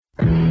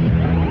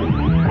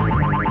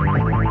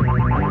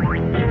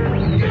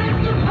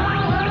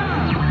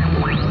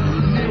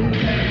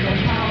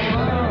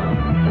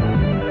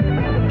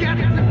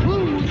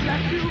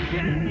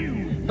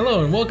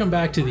welcome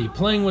back to the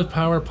Playing with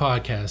Power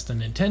podcast, a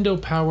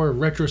Nintendo Power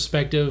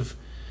retrospective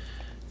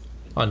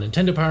on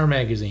Nintendo Power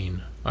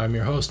Magazine. I'm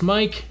your host,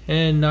 Mike,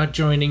 and not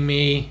joining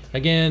me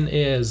again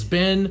is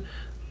Ben,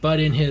 but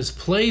in his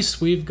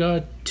place we've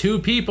got two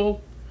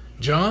people,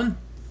 John.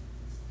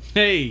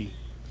 Hey.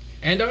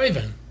 And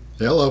Ivan.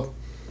 Hello.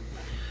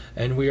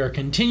 And we are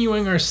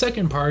continuing our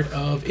second part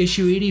of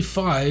issue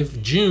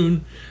 85,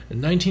 June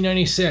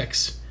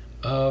 1996,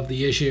 of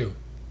the issue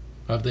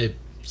of the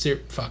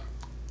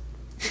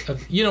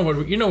you know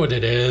what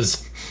it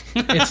is.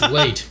 It's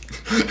late.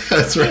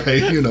 That's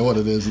right. You know what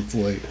it is. It's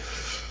late.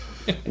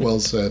 Well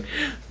said.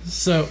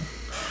 So,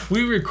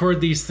 we record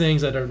these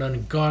things at an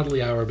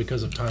ungodly hour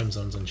because of time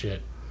zones and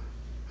shit.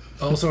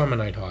 Also, I'm a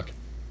Nighthawk.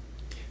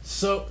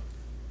 So,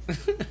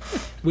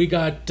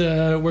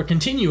 we're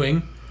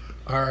continuing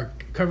our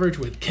coverage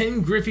with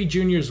Ken Griffey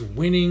Jr.'s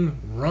winning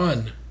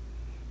run.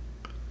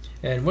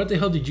 And what the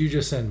hell did you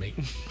just send me?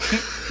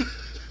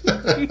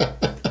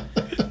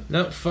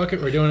 No, fuck it,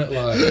 we're doing it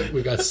live.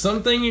 We got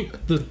something.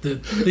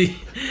 The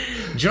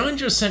John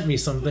just sent me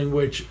something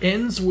which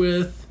ends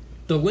with,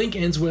 the link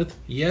ends with,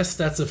 yes,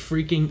 that's a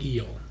freaking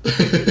eel.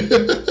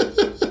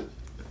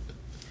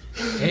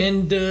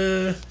 And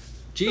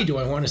gee, do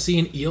I want to see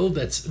an eel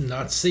that's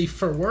not safe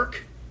for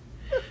work?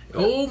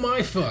 Oh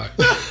my fuck.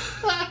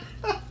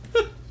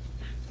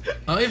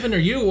 Ivan, are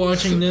you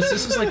watching this?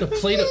 This is like a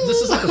Play-Doh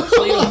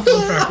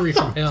Fun Factory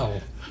from hell.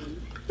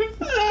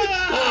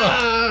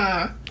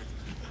 Oh.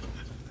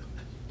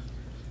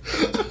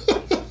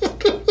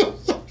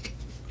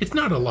 It's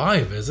not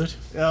alive, is it?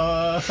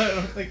 I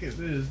don't think it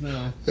is,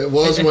 no. It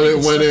was when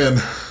it went in.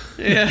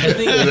 Yeah. It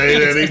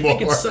ain't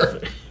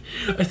anymore.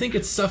 I think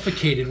it's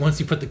suffocated once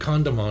you put the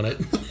condom on it.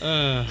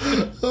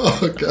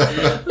 Oh, God.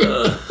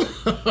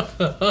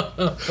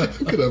 I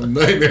could have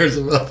nightmares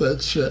about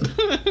that shit.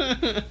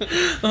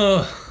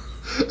 All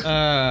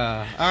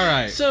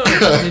right. So,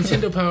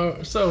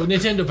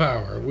 Nintendo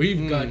Power.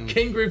 We've got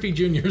Ken Griffey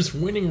Jr.'s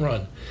winning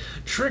run.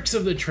 Tricks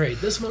of the Trade.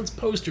 This month's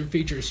poster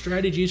features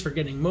strategies for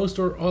getting most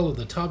or all of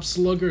the top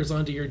sluggers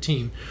onto your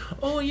team.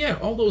 Oh yeah,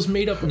 all those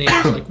made-up names.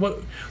 Like what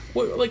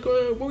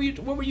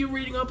were you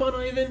reading up on,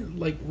 Ivan?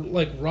 Like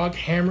Rock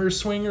Hammer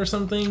Swing or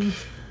something?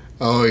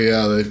 Oh,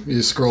 yeah.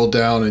 You scroll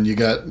down and you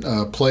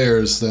got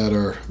players that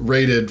are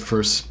rated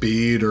for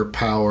speed or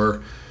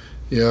power.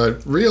 Yeah,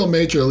 real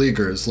major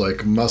leaguers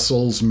like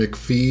Muscles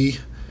McPhee,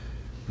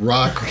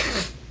 Rock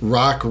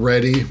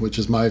Reddy, which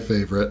is my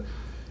favorite,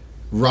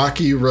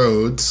 Rocky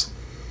Rhodes,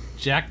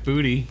 Jack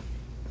Booty.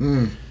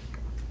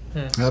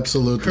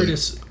 Absolutely.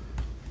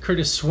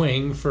 Curtis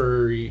Swing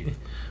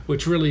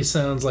which really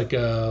sounds like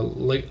a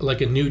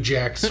New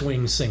Jack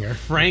Swing singer.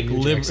 Frank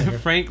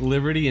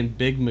Liberty and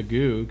Big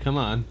Magoo. Come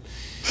on.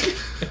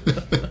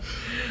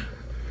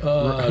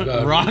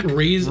 God. Rock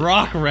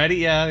Ready.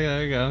 Yeah,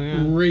 there you go.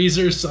 Yeah.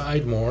 Razor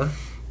Sidemore.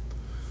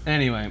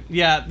 Anyway,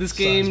 yeah, this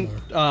game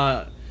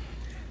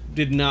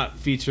did not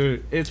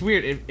feature. It's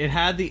weird. It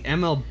had the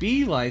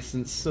MLB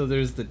license, so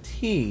there's the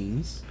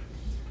teams,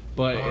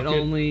 but it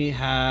only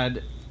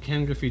had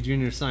Ken Griffey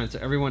Jr. signed, so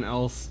everyone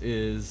else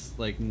is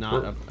like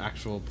not an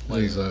actual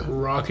player.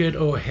 Rocket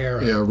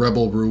O'Hara. Yeah,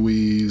 Rebel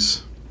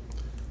Ruiz,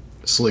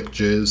 Slick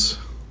Jizz.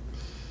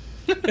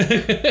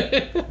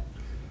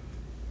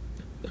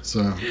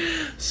 So,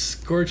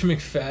 Scorch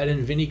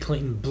McFadden, Vinnie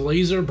Clayton,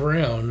 Blazer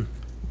Brown,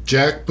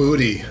 Jack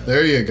Booty.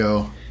 There you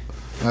go.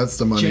 That's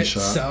the money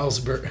shot.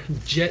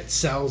 Jet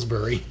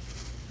Salisbury.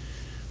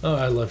 Oh,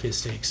 I love his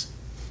steaks.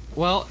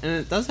 Well, and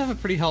it does have a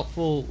pretty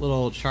helpful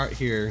little chart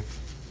here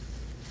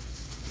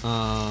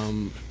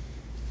on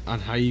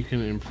how you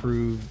can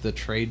improve the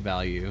trade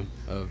value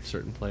of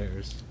certain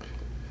players.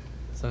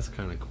 So that's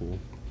kind of cool.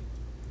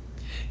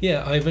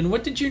 Yeah, Ivan,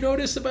 what did you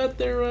notice about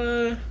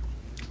their...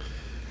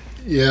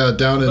 Yeah,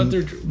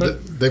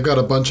 they've got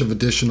a bunch of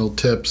additional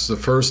tips. The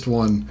first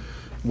one,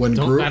 when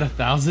don't bat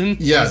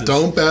 1,000. Yeah, Jesus.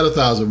 Don't bat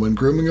 1,000. When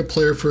grooming a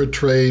player for a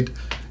trade,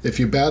 if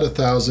you bat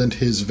 1,000,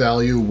 his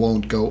value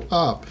won't go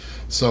up.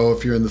 So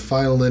if you're in the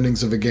final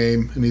innings of a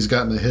game and he's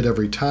gotten a hit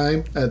every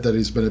time that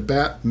he's been at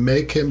bat,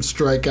 make him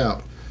strike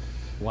out.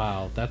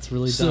 Wow, that's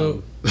really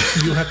dumb.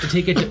 So you have to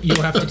take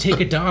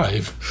a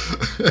dive.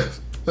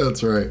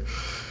 That's right.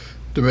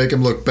 To make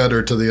him look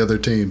better to the other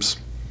teams.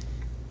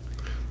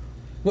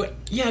 What?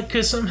 Yeah,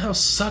 because somehow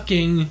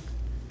sucking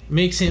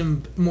makes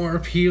him more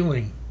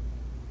appealing.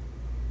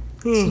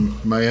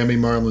 Miami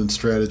Marlins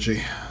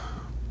strategy.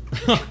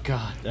 Oh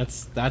God,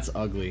 that's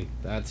ugly.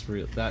 That's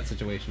real. That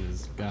situation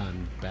has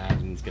gone bad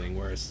and it's getting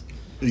worse.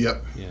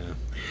 Yep.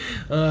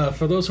 Yeah.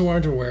 For those who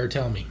aren't aware,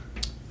 tell me.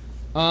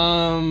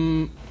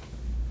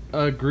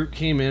 A group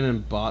came in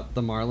and bought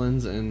the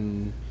Marlins,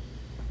 and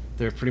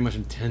they're pretty much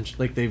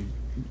like they've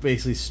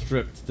basically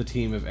stripped the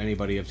team of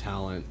anybody of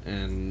talent,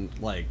 and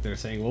like they're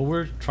saying, well,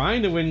 we're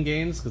trying to win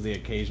games because they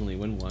occasionally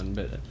win one,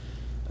 but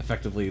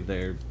effectively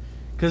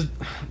because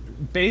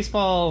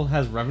baseball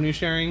has revenue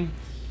sharing,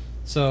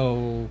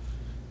 so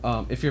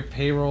if your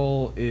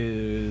payroll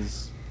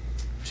is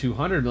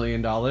 $200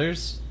 million,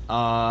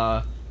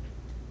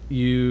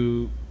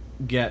 you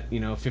get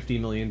 $50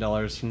 million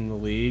from the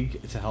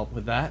league to help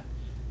with that.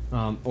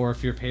 Or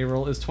if your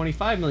payroll is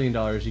 $25 million,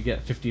 you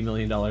get $50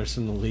 million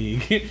from the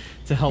league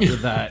to help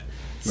with that.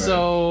 Right.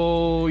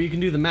 So you can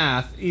do the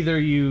math. Either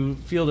you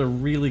field a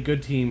really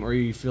good team or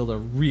you field a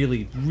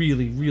really,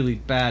 really, really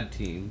bad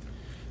team.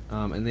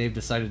 And they've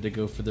decided to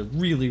go for the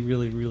really,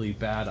 really, really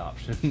bad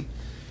option.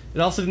 It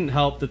also didn't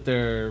help that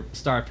their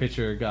star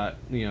pitcher got,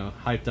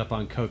 hyped up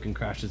on coke and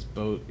crashed his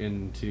boat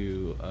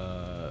into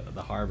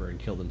the harbor and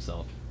killed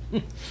himself.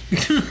 Yeah.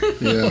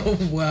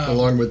 Oh, wow.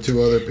 Along with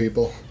 2 other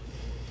people.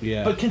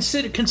 Yeah. But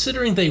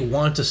considering they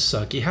want to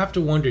suck, you have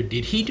to wonder,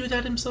 did he do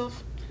that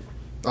himself?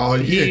 Oh,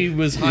 He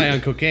was high on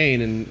cocaine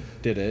and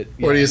did it.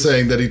 What are you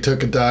saying? That he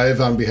took a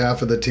dive on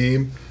behalf of the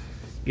team?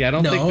 Yeah, I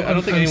don't think I'm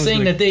anyone's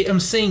saying gonna- I'm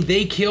saying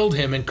they killed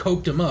him and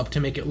coked him up to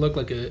make it look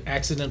like an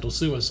accidental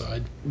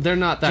suicide. They're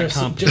not that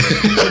competent.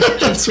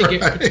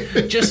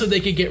 Just so they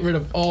could get rid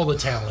of all the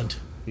talent.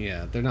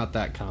 Yeah, they're not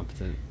that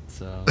competent.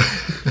 So,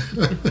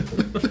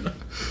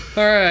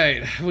 all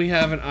right, we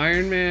have an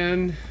Iron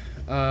Man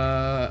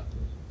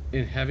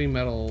in heavy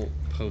metal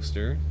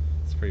poster.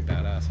 It's pretty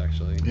badass,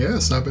 actually. Yeah,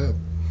 it's not bad.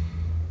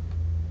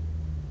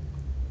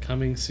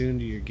 Coming soon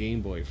to your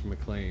Game Boy from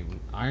Acclaim.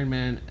 Iron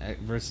Man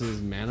versus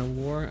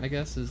Manowar, I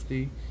guess, is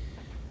the.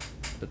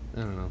 But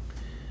I don't know.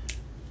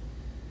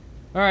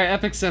 All right,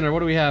 Epic Center. What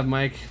do we have,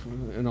 Mike?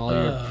 And all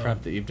your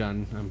prep that you've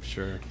done, I'm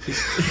sure.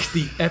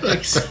 The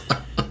epics.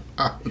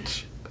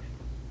 Ouch.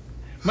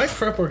 My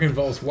prep work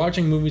involves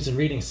watching movies and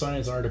reading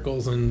science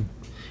articles and,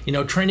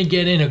 trying to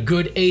get in a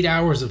good 8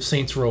 hours of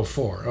Saints Row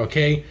 4,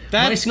 okay?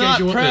 That's not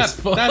prep.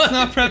 That's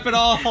not prep at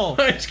all.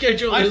 My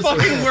schedule I is...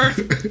 fucking worked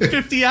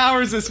 50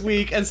 hours this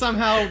week and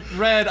somehow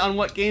read on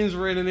what games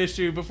were in an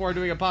issue before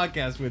doing a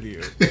podcast with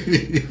you.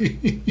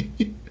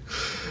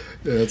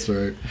 Yeah, that's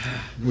right.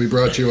 We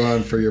brought you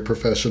on for your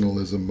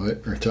professionalism,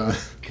 Mike, or John.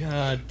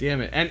 God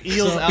damn it. And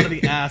eels out of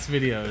the ass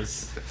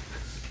videos.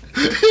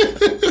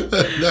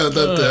 No,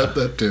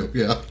 that too,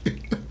 yeah.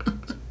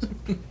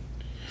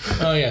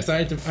 Oh, yes,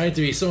 I had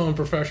to be so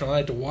unprofessional. I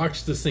had to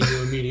watch this thing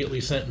you immediately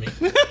sent me.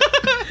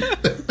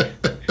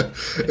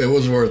 It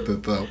was worth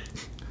it, though.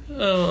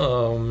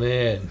 Oh,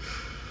 man.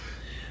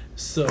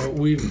 So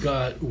we've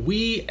got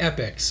Wii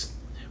Epics,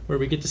 where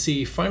we get to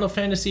see Final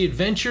Fantasy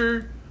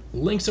Adventure,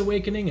 Link's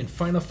Awakening, and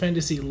Final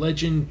Fantasy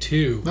Legend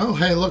 2. Oh,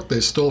 hey, look, they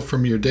stole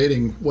from your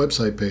dating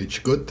website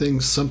page. Good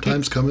things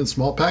sometimes come in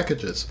small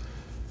packages.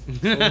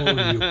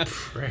 Oh, you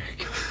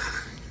prick.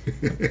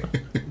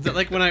 Is that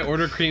like when I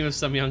order cream of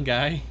some young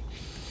guy?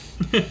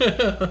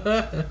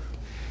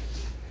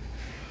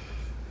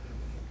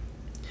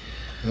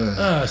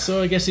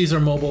 So I guess these are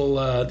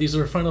mobile. These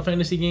are Final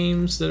Fantasy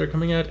games that are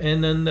coming out,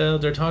 and then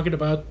they're talking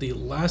about the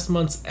last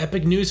month's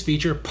Epic News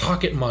feature,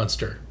 Pocket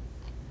Monster.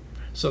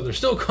 So they're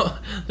still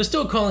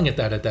calling it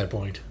that at that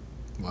point.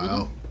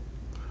 Wow.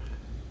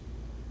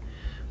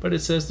 But it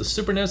says the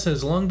Super NES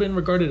has long been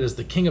regarded as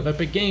the king of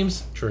epic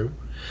games. True.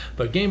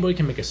 But Game Boy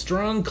can make a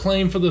strong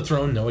claim for the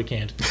throne. No, it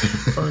can't.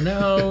 For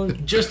now,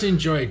 just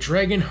enjoy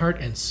Dragonheart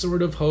and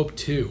Sword of Hope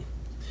 2.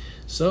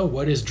 So,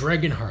 what is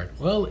Dragonheart?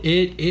 Well,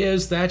 it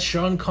is that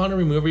Sean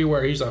Connery movie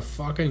where he's a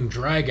fucking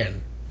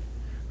dragon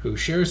who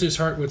shares his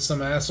heart with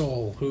some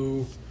asshole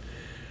who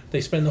they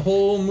spend the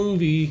whole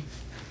movie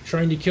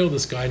trying to kill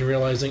this guy and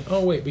realizing,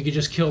 oh wait, we could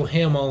just kill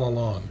him all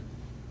along.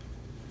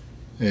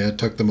 Yeah, it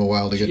took them a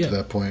while to get to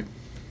that point.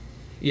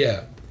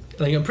 Yeah.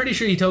 Like, I'm pretty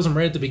sure he tells him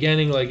right at the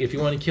beginning, like, if you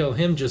want to kill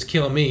him, just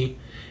kill me.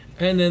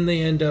 And then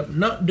they end up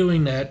not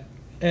doing that,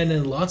 and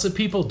then lots of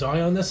people die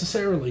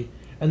unnecessarily.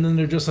 And then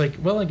they're just like,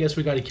 well, I guess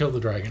we got to kill the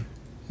dragon.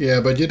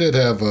 Yeah, but you did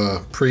have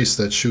a priest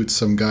that shoots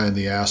some guy in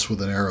the ass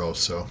with an arrow,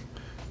 so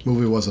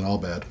movie wasn't all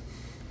bad.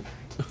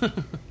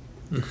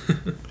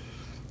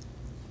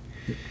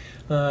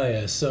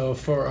 Yeah, so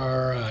for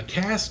our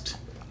cast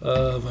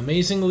of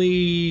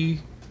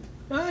amazingly,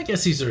 I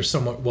guess these are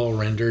somewhat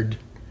well-rendered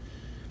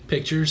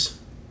pictures.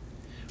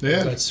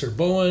 Yeah. We got Sir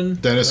Bowen.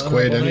 Dennis the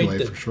Quaid Honorable anyway,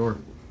 Knight for sure.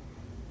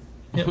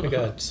 Yeah, we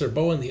got Sir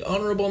Bowen, the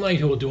Honorable Knight,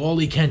 who will do all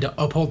he can to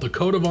uphold the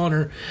Code of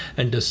Honor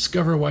and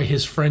discover why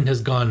his friend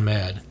has gone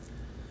mad.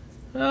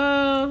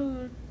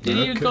 Did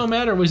he go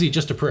mad, or was he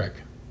just a prick?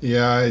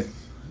 Yeah,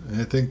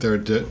 I think they're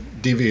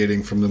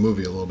deviating from the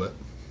movie a little bit.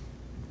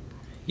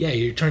 Yeah,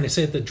 you're trying to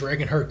say that the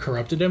Dragonheart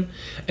corrupted him?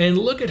 And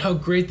look at how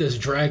great this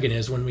dragon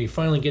is when we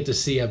finally get to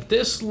see him.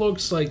 This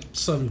looks like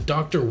some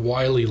Dr.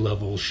 Wily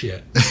level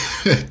shit.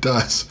 It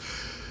does.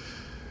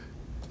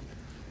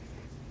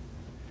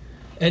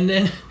 And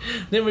then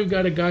we've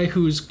got a guy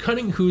who's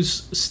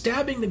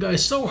stabbing the guy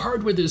so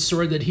hard with his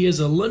sword that he has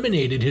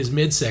eliminated his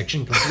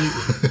midsection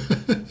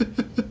completely.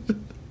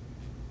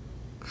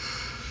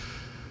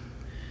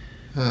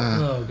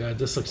 Oh god,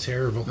 this looks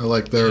terrible. I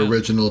like their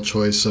original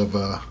choice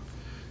of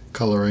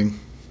coloring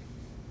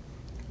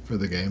for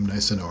the game.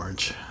 Nice and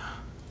orange.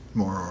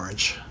 More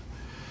orange.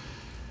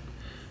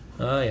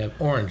 Yeah,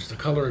 orange, the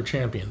color of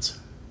champions.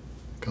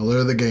 Color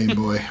of the Game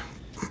Boy.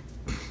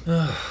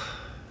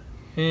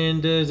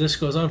 And this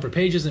goes on for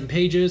pages and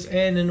pages,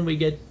 and then we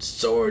get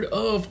Sword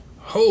of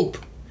Hope,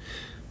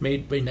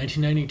 made by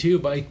 1992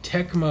 by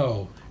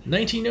Tecmo.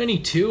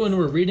 1992, and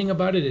we're reading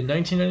about it in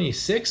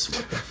 1996.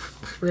 What the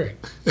frick?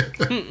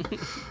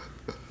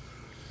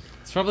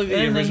 It's probably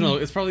the original.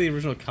 It's probably the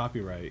original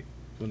copyright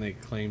when they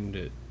claimed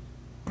it.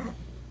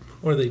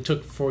 Or they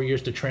took 4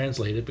 years to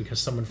translate it because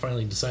someone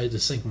finally decided to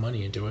sink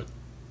money into it.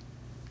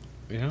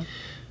 Yeah.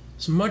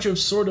 So much of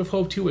Sword of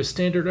Hope 2 is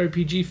standard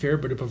RPG fare,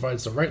 but it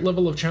provides the right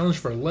level of challenge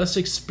for less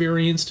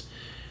experienced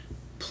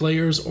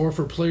players or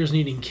for players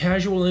needing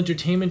casual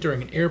entertainment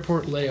during an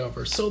airport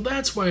layover. So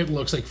that's why it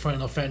looks like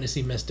Final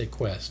Fantasy Mystic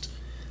Quest.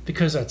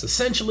 Because that's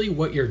essentially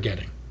what you're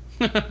getting.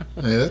 Hey,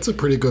 that's a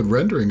pretty good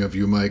rendering of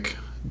you, Mike,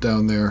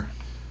 down there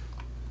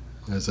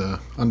as a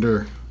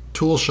under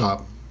tool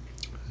shop.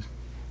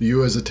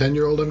 You as a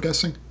 10-year-old, I'm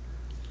guessing?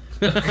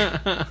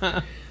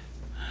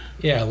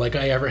 Yeah, like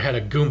I ever had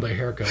a Goomba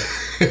haircut.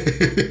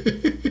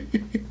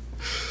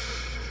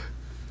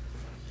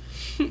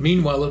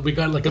 Meanwhile, we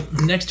got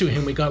next to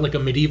him, we got like a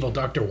medieval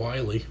Dr.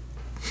 Wily.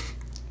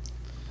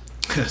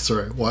 That's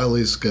right.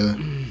 Wiley's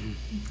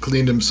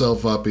cleaned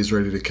himself up. He's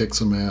ready to kick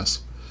some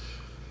ass.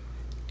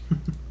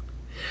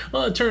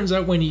 Well, it turns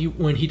out when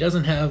he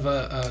doesn't have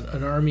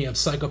an army of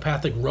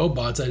psychopathic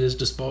robots at his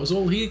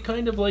disposal, he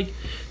kind of like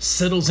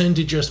settles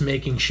into just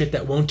making shit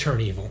that won't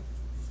turn evil.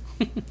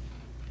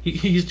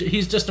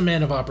 He's just a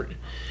man of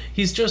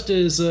He's just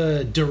as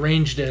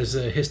deranged as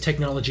his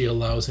technology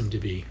allows him to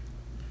be.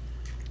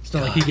 It's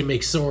not like he can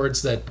make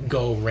swords that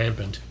go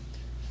rampant.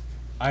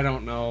 I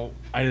don't know.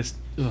 I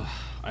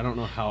don't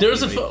know how.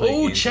 There's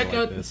check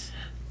out this.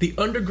 The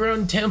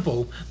underground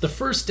temple. The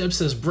first step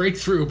says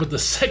breakthrough, but the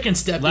second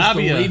step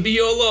Labia. is the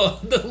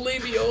labiola. The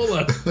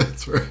labiola.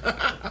 That's right.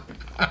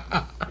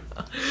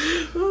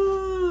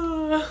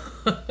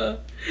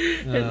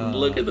 And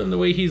look at him, the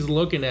way he's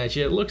looking at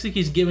you. It looks like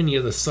he's giving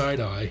you the side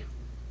eye.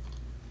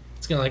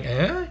 It's kind of like,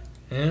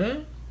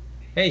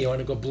 Hey, you want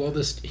to go blow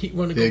this? You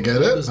want to go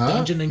blow this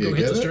dungeon and go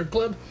hit the strip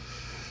club?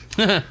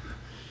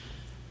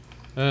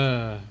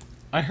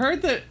 I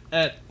heard that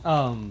at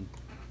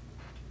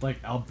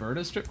like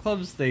Alberta strip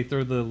clubs, they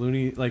throw the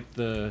loonies and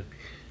the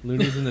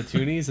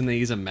toonies, and they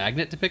use a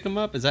magnet to pick them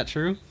up. Is that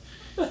true?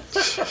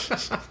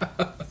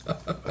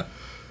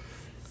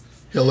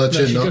 He'll let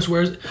you know.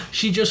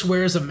 She just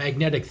wears a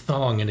magnetic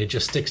thong, and it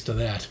just sticks to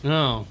that.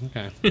 Oh,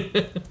 okay.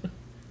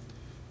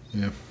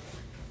 Yeah.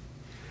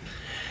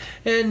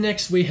 And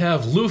next we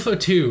have Lufa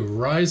 2,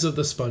 Rise of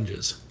the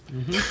Sponges.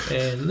 Mm-hmm.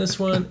 And this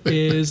one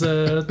is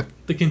the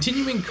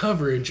continuing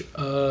coverage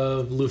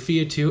of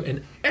Lufia 2,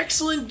 an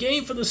excellent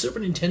game for the Super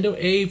Nintendo,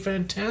 a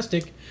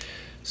fantastic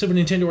Super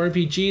Nintendo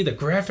RPG. The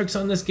graphics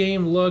on this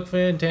game look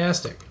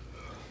fantastic.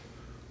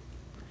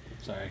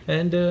 Sorry.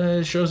 And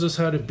it shows us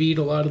how to beat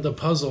a lot of the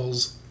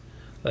puzzles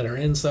that are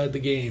inside the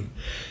game.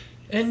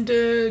 And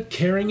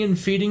caring and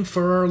feeding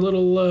for our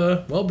little,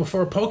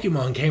 before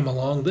Pokemon came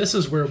along, this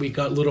is where we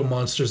got little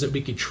monsters that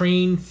we could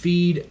train,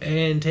 feed,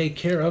 and take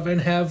care of and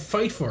have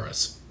fight for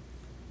us.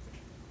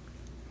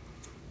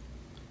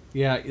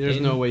 Yeah, there's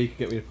no way you could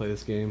get me to play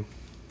this game.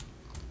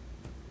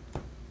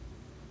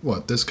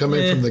 What, this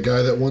coming from the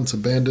guy that once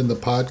abandoned the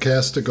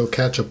podcast to go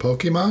catch a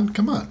Pokemon?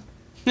 Come on.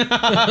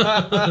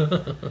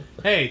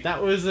 Hey,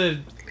 that was a...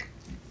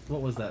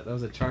 What was that? That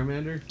was a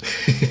Charmander?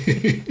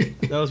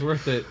 That was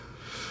worth it.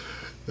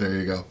 There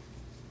you go.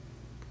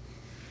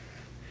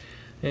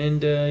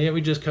 And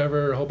we just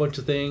cover a whole bunch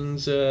of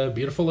things.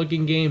 Beautiful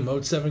looking game,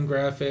 Mode 7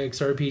 graphics,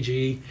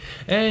 RPG.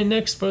 And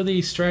next for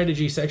the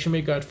strategy section,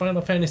 we got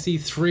Final Fantasy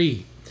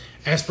III.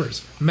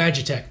 Espers,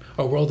 Magitech,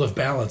 A World of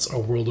Balance, A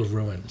World of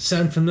Ruin.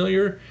 Sound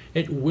familiar?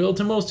 It will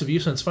to most of you,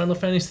 since Final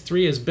Fantasy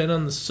III has been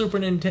on the Super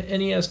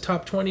NES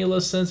Top 20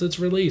 list since its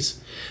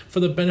release. For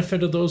the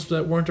benefit of those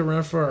that weren't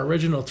around for our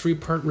original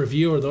 3-part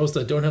review, or those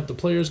that don't have the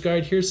player's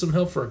guide, here's some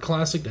help for a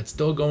classic that's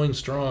still going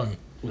strong.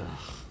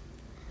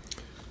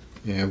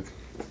 Yeah,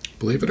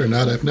 believe it or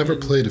not, I've never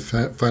played a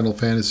Final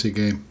Fantasy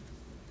game.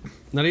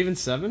 Not even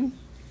 7?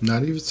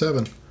 Not even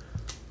 7.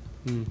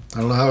 I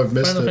don't know how I've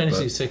missed Final it.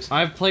 Fantasy but 6.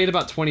 I've played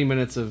about 20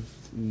 minutes of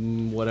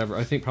whatever.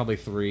 I think probably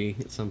 3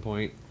 at some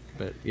point.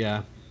 But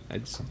yeah, I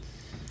just...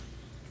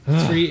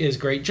 3 is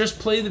great. Just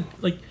play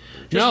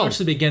watch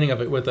the beginning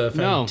of it with a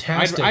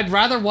fantastic... No, I'd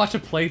rather watch a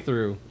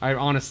playthrough. I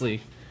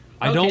honestly...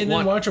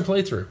 watch a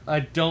playthrough.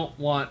 I don't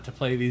want to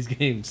play these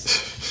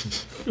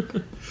games.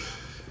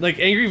 Like,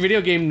 Angry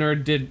Video Game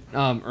Nerd did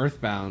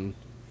Earthbound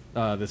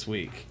this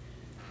week.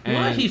 And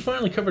what? He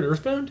finally covered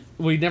Earthbound?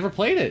 We never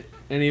played it.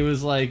 And he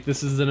was like,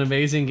 this is an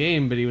amazing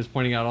game, but he was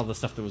pointing out all the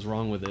stuff that was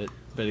wrong with it.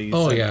 But he's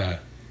yeah.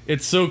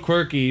 It's so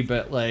quirky,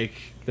 but like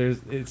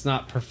it's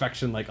not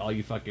perfection like all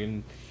you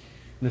fucking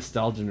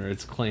nostalgia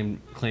nerds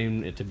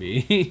claim it to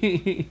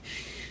be.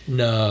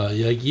 No,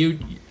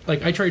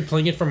 I tried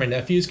playing it for my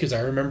nephews because I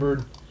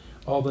remembered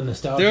all the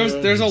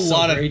nostalgia. There's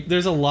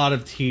a lot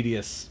of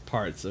tedious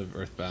parts of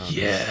Earthbound.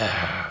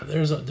 Yeah,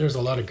 there's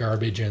a lot of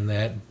garbage in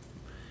that,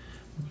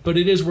 but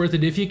it is worth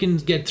it if you can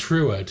get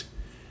through it.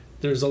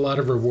 There's a lot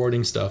of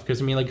rewarding stuff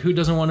because who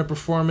doesn't want to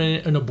perform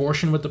an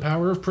abortion with the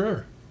power of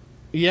prayer?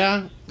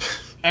 Yeah,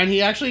 and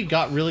he actually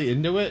got really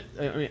into it.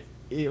 I mean,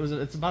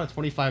 it's about a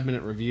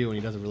 25-minute review, and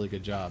he does a really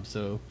good job.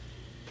 So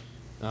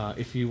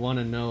if you want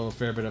to know a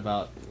fair bit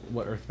about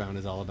what Earthbound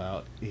is all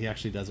about, he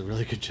actually does a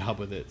really good job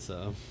with it.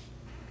 So.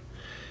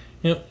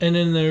 Yep, and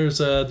then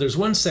there's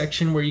one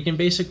section where you can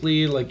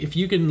basically, like, if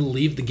you can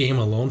leave the game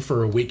alone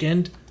for a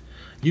weekend,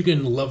 you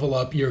can level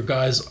up your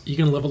guys. You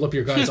can level up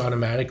your guys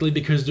automatically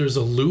because there's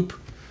a loop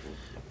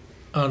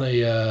on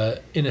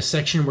in a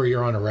section where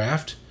you're on a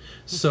raft.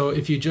 So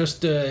if you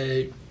just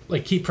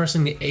keep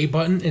pressing the A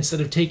button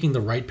instead of taking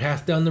the right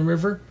path down the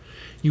river,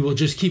 you will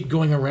just keep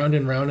going around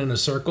and around in a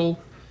circle,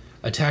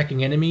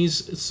 attacking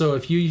enemies. So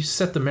if you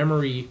set the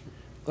memory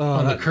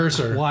on the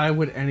cursor, why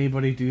would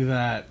anybody do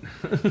that?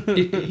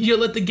 You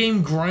let the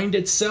game grind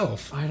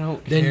itself. I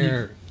don't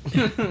care.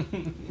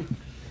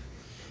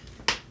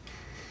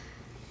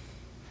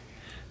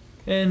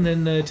 And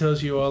then it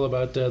tells you all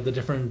about the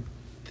different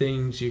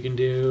things you can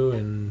do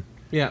and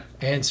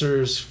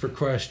answers for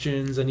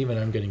questions. And even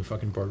I'm getting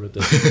fucking bored with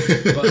this.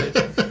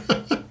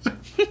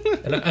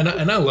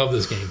 and I love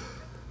this game.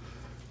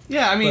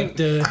 Yeah, I mean,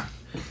 but,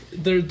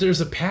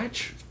 there's a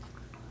patch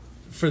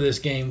for this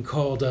game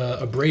called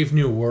A Brave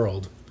New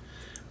World,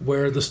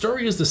 where the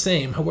story is the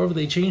same. However,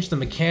 they changed the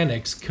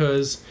mechanics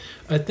because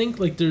I think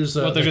like there's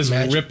they're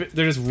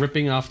just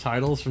ripping off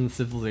titles from the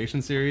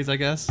Civilization series, I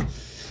guess.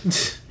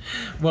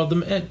 Well,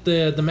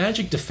 the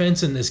magic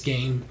defense in this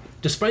game,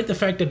 despite the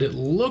fact that it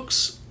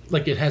looks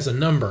like it has a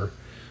number,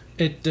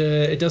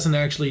 it doesn't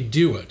actually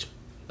do it.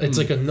 It's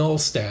like a null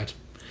stat.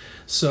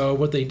 So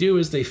what they do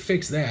is they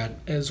fix that,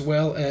 as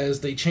well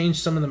as they change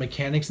some of the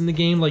mechanics in the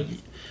game, like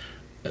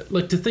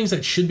to things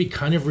that should be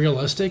kind of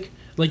realistic.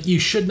 Like, you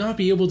should not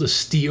be able to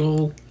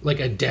steal like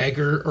a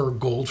dagger or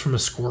gold from a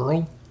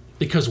squirrel,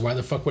 because why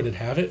the fuck would it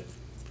have it?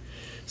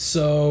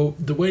 So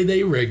the way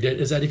they rigged it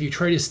is that if you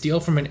try to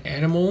steal from an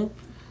animal,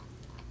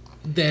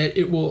 that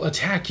it will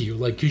attack you,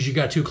 like, because you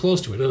got too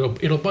close to it.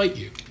 It'll bite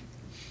you.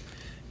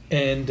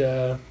 And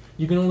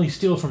you can only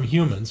steal from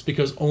humans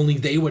because only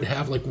they would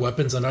have like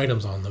weapons and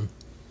items on them.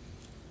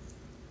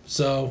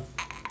 So,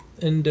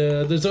 and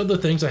there's other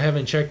things. I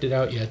haven't checked it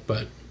out yet,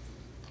 but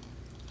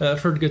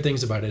I've heard good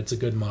things about it. It's a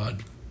good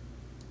mod.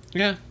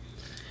 Yeah.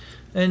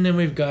 And then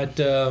we've got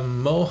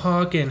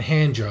Mohawk and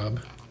Handjob.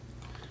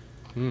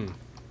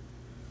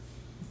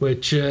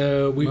 Which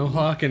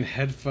Mohawk and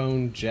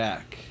Headphone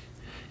Jack.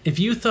 If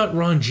you thought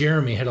Ron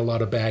Jeremy had a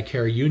lot of back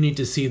hair, you need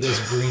to see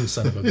this green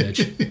son of a bitch.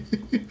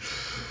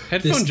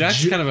 Headphone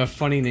Jack's kind of a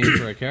funny name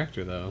for a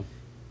character, though.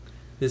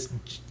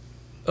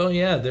 Oh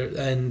yeah,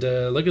 and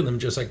look at them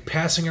just like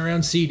passing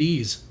around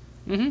CDs.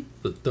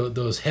 Mm-hmm.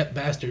 Those hep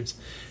bastards.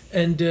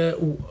 And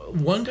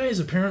one guy is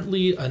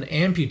apparently an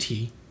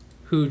amputee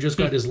who just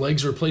got his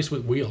legs replaced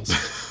with wheels.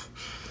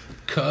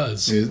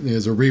 Cuz. He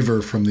is a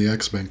Reaver from the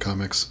X-Men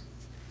comics.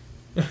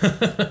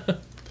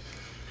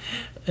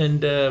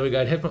 And we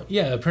got headphones.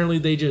 Yeah, apparently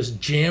they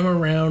just jam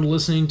around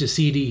listening to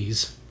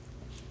CDs.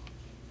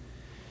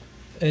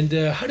 And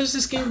how does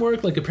this game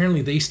work? Like,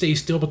 apparently they stay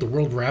still, but the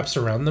world wraps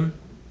around them.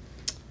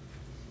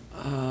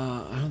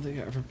 I don't think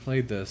I ever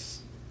played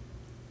this.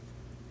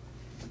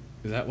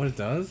 Is that what it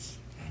does?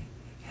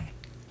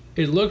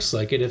 It looks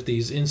like it if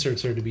these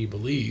inserts are to be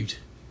believed.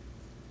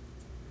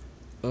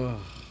 Ugh,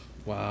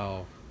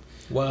 wow.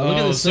 Wow, look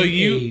at this. So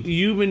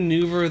you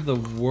maneuver the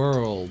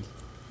world.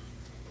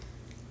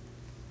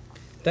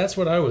 That's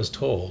what I was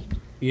told.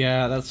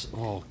 Yeah, that's...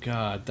 Oh,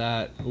 God,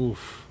 that...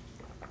 Oof.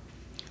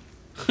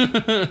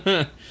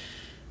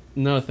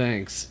 No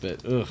thanks,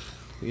 but ugh.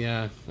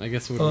 Yeah, I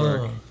guess it would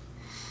work.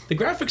 The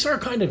graphics are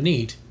kind of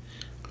neat.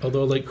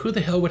 Although, like, who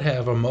the hell would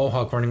have a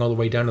mohawk running all the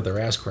way down to their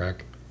ass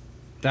crack?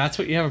 That's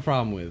what you have a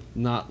problem with,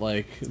 not,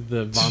 like,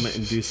 the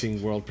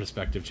vomit-inducing world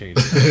perspective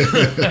changes.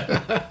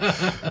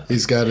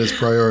 He's got his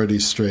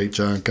priorities straight,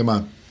 John. Come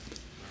on.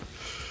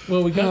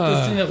 Well, we got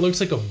this thing that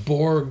looks like a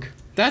Borg.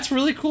 That's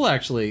really cool,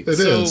 actually. It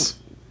is.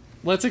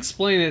 Let's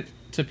explain it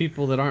to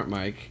people that aren't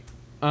Mike.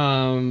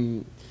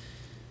 So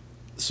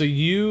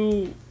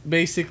you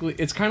basically...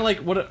 It's kind of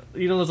like,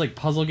 those, like,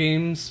 puzzle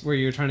games where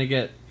you're trying to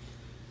get,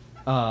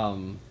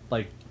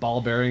 like,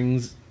 ball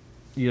bearings.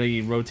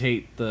 You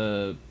rotate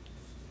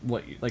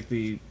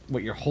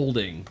what you're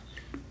holding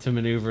to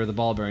maneuver the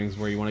ball bearings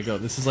where you want to go.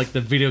 This is like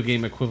the video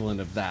game equivalent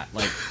of that.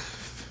 Like,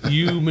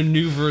 you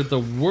maneuver the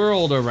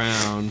world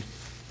around,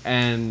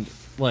 and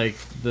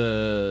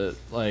the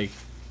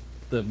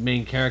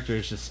main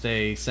characters just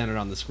stay centered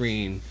on the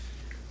screen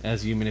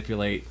as you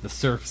manipulate the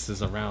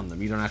surfaces around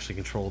them. You don't actually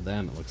control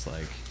them, it looks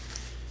like,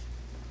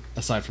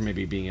 aside from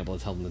maybe being able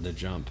to tell them to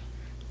jump.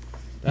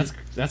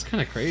 That's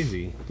kind of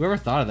crazy. Whoever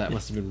thought of that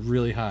must have been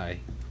really high.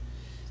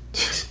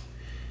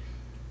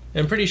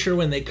 I'm pretty sure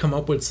when they come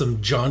up with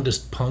some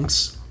jaundiced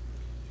punks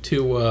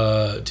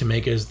to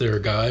make as their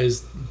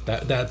guys,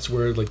 that's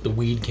where like the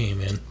weed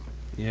came in.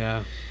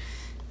 Yeah.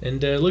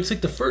 And it looks like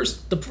the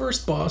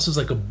first boss is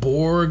like a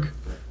Borg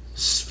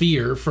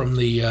sphere from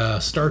the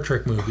Star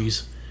Trek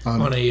movies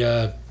on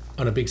a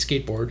big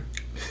skateboard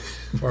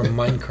or a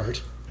minecart.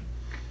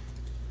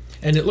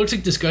 And it looks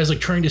like this guy's like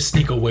trying to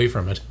sneak away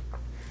from it.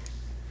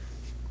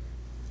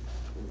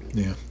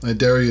 Yeah, I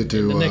dare you And the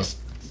to next-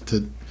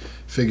 to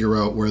figure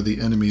out where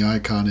the enemy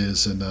icon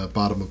is in the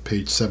bottom of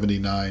page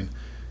 79.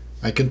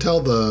 I can tell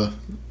the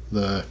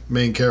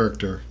main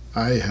character.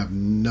 I have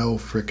no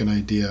frickin'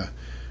 idea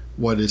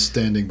what is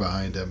standing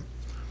behind him.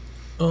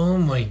 Oh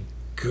my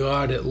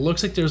god, it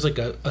looks like there's like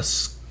a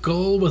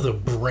skull with a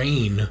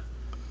brain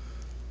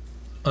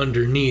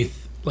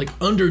underneath, like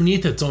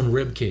underneath its own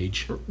rib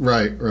cage.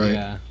 Right.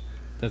 Yeah,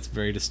 that's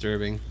very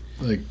disturbing.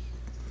 Like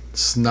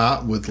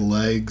snot with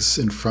legs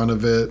in front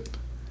of it.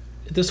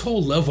 This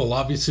whole level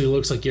obviously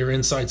looks like you're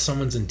inside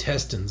someone's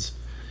intestines.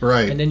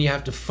 Right. And then you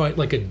have to fight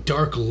like a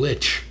dark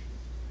lich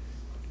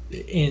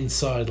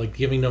inside, like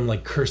giving them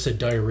like cursed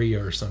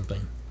diarrhea or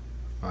something.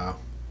 Wow.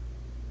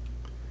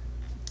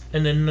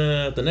 And then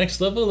the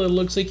next level, it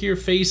looks like you're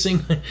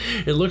facing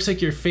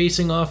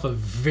off a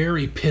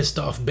very pissed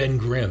off Ben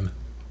Grimm.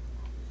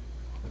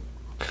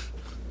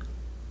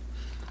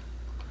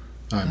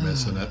 I'm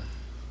missing it.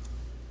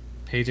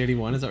 Page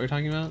 81, is that what we're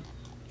talking about?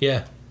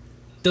 Yeah.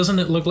 Doesn't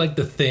it look like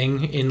the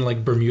Thing in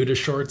like Bermuda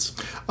shorts?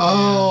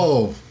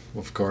 Oh,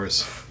 of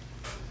course.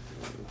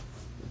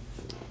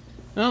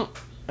 Well,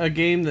 a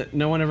game that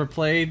no one ever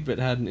played but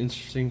had an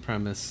interesting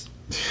premise.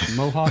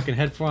 Mohawk and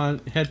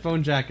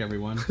headphone jack,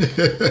 everyone.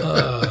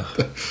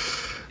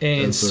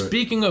 And That's right.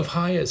 speaking of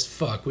high as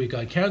fuck, we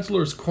got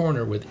Counselor's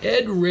Corner with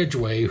Ed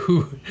Ridgway,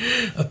 who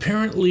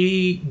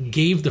apparently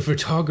gave the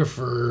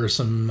photographer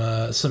some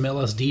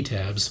LSD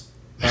tabs.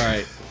 All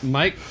right,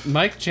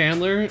 Mike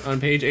Chandler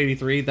on page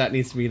 83. That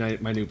needs to be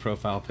my new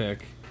profile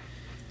pic.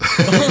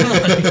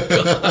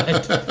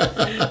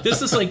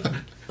 This is like,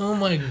 oh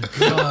my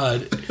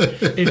god!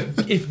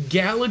 If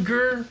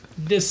Gallagher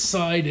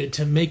decided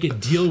to make a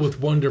deal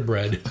with Wonder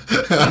Bread,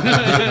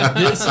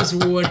 this is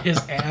what his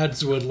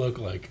ads would look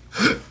like.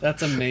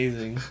 That's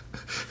amazing.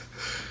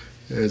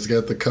 Yeah, he's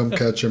got the cum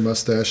catcher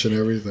mustache and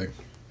everything.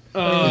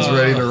 He's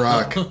ready to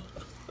rock. All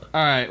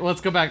right, let's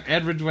go back.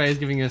 Ed Ridgway is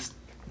giving us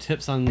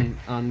tips on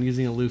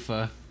using a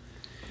loofah.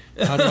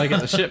 How do I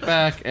get the ship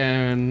back?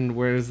 And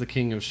where's the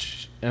king of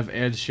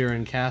Ed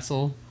Sheeran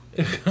Castle?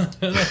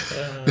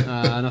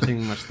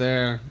 Nothing much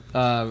there.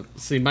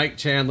 See, Mike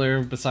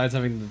Chandler, besides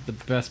having the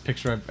best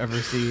picture I've ever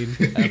seen,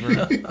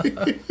 ever.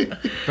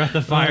 Breath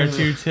of Fire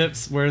 2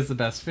 tips. Where's the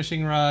best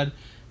fishing rod?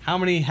 How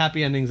many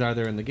happy endings are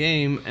there in the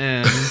game?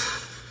 And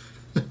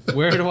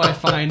where do I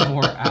find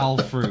more owl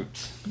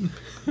fruit?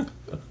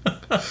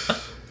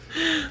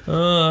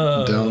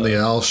 Down the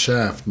owl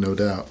shaft, no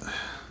doubt.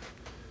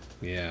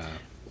 Yeah.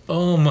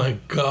 Oh my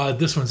god,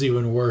 this one's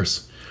even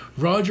worse.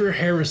 Roger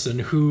Harrison,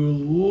 who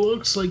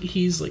looks like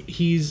he's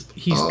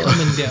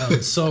coming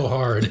down so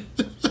hard.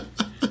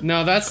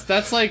 No,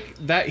 that's like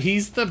that.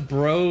 He's the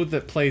bro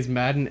that plays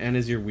Madden and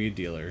is your weed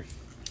dealer.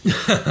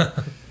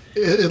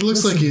 It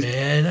looks Listen, like he's.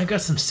 man, I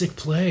got some sick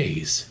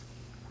plays.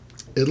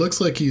 It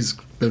looks like he's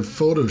been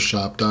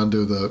photoshopped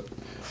onto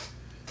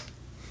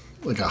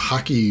like a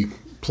hockey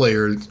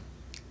player.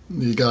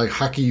 You got like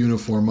hockey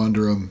uniform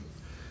under him.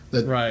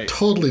 That Right.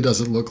 totally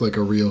doesn't look like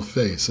a real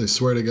face. I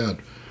swear to God.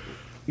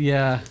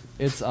 Yeah,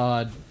 it's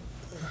odd.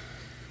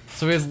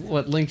 So he has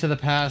Link to the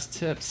Past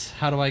tips.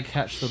 How do I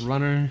catch the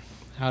runner?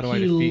 How do I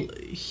defeat?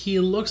 He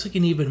looks like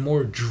an even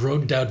more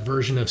drugged out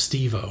version of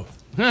Steve-O.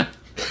 I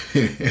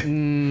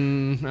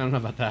don't know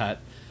about that.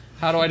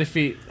 How do I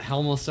defeat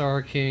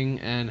Helmosaur King?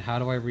 And how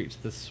do I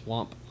reach the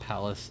Swamp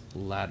Palace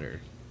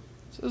ladder?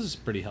 So this is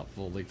pretty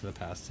helpful. Link to the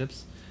Past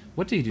tips.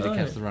 What do you do to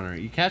catch the runner?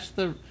 You catch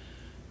the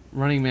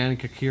running man in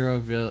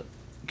Kakariko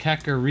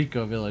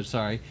Village.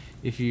 Sorry.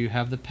 If you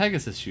have the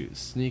Pegasus shoes,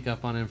 sneak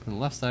up on him from the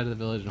left side of the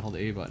village and hold the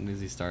A button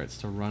as he starts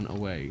to run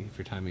away. If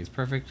your timing is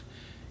perfect,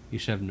 you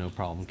should have no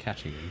problem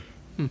catching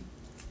him.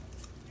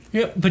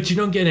 Yeah, but you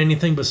don't get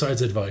anything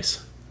besides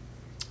advice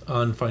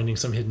on finding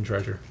some hidden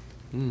treasure.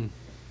 All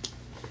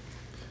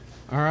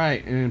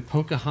right, and in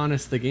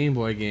Pocahontas, the Game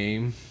Boy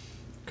game,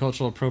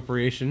 cultural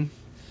appropriation.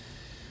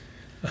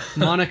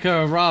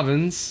 Monica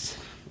Robbins.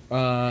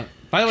 By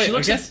the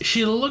way,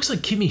 She looks like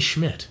Kimmy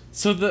Schmidt.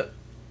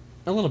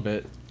 A little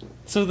bit.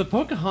 So the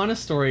Pocahontas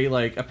story,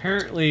 like,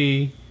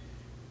 apparently,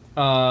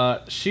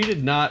 she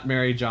did not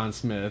marry John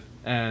Smith,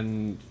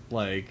 and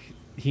like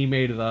he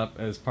made it up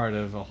as part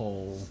of a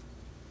whole.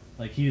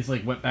 Like, he just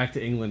like went back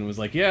to England and was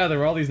like, yeah, there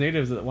were all these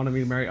natives that wanted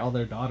me to marry all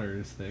their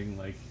daughters. Thing,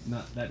 like,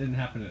 that didn't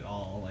happen at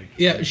all. Like,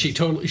 Yeah, she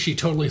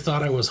totally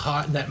thought I was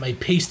hot and that my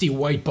pasty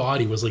white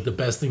body was like the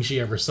best thing she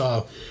ever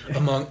saw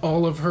among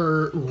all of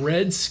her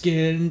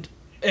red-skinned,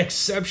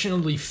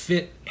 exceptionally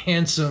fit,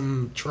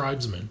 handsome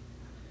tribesmen.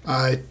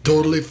 I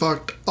totally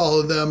fucked all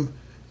of them.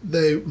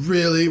 They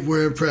really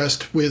were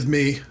impressed with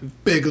me.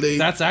 Bigly.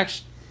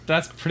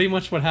 that's pretty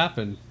much what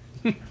happened.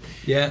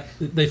 Yeah,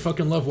 they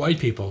fucking love white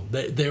people.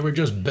 They were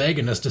just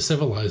begging us to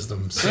civilize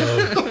them. So,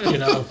 you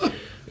know,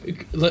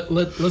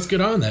 let's get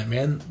on that,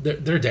 man.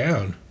 They're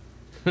down.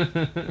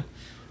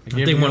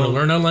 They want to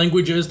learn our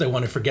languages. They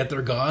want to forget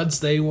their gods.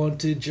 They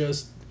want to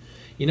just,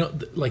 you know,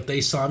 like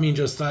they saw me and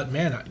just thought,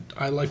 man,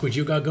 I like what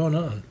you got going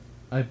on.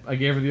 I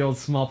gave her the old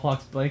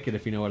smallpox blanket,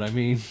 if you know what I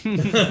mean.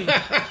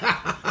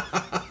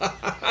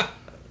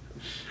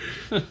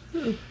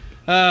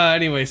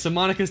 Anyway, so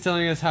Monica's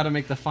telling us how to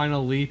make the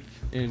final leap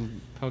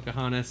in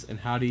Pocahontas and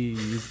how to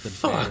use the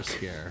bear Fuck.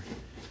 scare.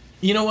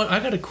 You know what? I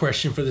got a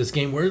question for this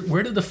game.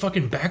 Where did the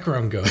fucking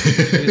background go?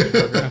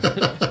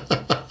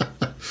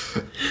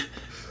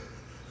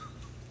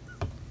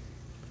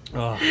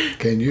 Oh.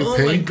 Can you Oh my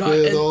paint God,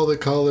 with and- all the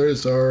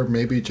colors or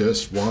maybe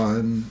just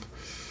one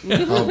of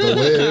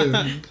the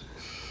wind?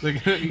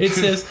 It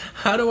says,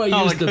 how do I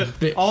use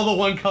the... all the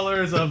one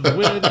colors of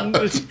wind.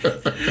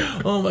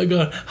 Oh my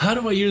god, how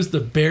do I use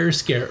the bear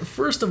scare?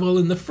 First of all,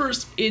 in the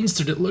first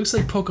instant, it looks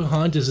like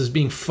Pocahontas is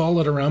being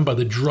followed around by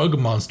the drug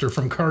monster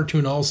from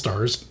Cartoon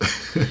All-Stars.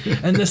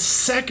 And the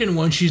second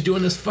one, she's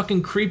doing this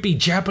fucking creepy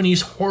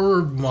Japanese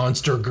horror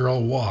monster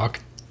girl walk.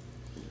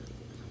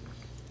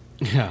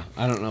 Yeah,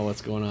 I don't know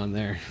what's going on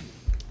there.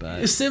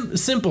 But It's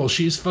simple,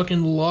 she's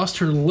fucking lost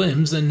her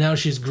limbs and now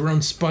she's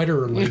grown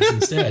spider legs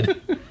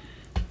instead.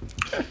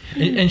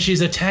 And she's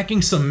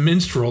attacking some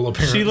minstrel,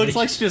 apparently. she looks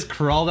like she just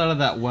crawled out of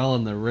that well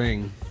in the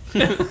ring.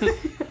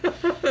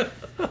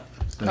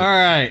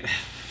 Alright.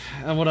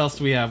 And what else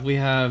do we have? We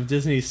have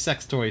Disney's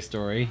Sex Toy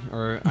Story.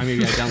 Or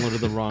maybe I downloaded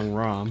the wrong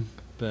ROM.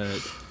 But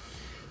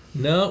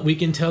No, we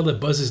can tell that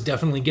Buzz is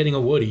definitely getting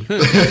a Woody.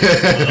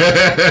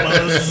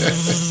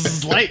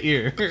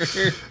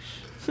 Lightyear.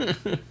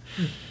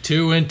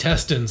 2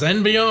 intestines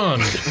and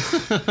beyond.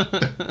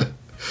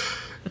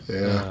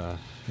 Yeah.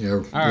 Yeah,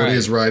 Woody right.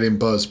 is riding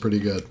Buzz pretty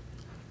good.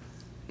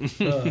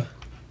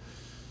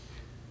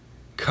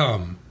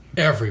 Come.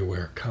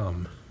 Everywhere,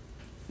 come.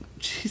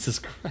 Jesus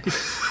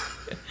Christ.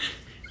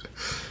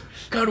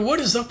 God, what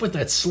is up with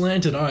that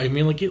slanted eye? I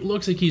mean, like, it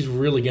looks like he's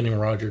really getting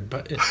rogered,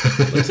 but it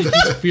looks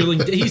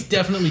like he's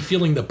definitely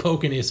feeling the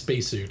poke in his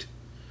spacesuit.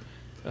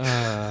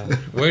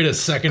 Wait a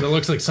second, it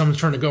looks like someone's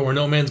trying to go where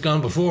no man's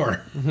gone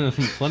before.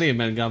 Plenty of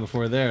men gone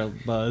before there,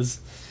 Buzz.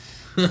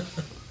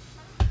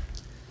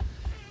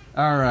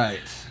 Alright.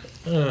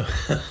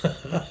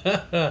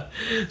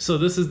 So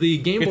this is the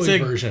Game It's Boy a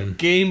version.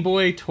 Game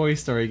Boy Toy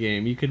Story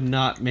game. You could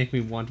not make me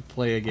want to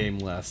play a game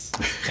less.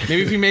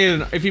 Maybe if you made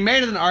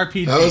it an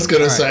RPG. I was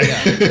going to alright,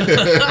 say.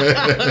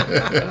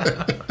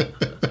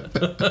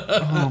 yeah.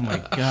 Oh my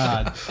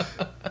god.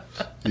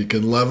 You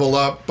can level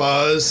up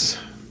Buzz.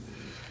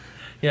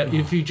 Yeah,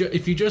 if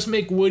you just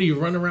make Woody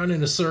run around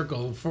in a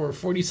circle for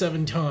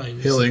 47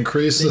 times, He'll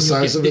increase Then the you'll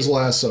size get of his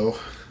lasso.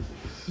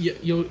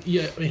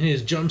 and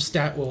his jump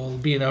stat will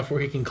be enough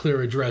where he can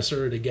clear a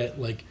dresser to get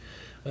like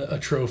a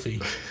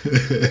trophy.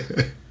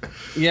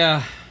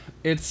 Yeah,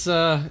 it's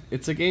a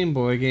Game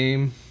Boy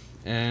game,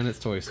 and it's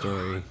Toy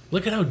Story.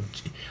 Look at how...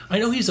 I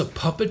know he's a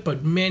puppet,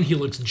 but man, he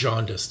looks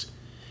jaundiced.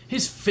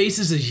 His face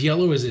is as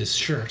yellow as his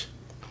shirt.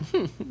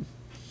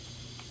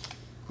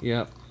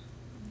 Yep.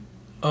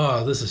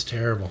 Oh, this is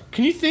terrible.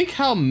 Can you think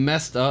how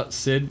messed up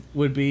Sid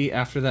would be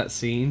after that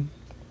scene?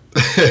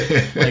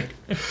 Like,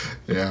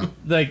 Yeah.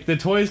 like the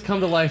toys come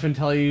to life and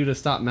tell you to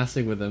stop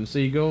messing with them. So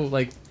you go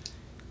like,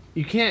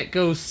 you can't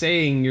go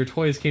saying your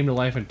toys came to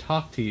life and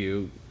talk to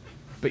you,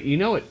 but you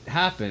know it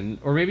happened.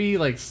 Or maybe you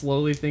like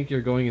slowly think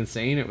you're going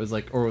insane. It was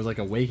like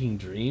a waking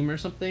dream or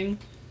something.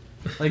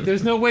 Like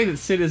there's no way that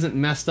Sid isn't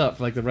messed up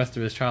for like the rest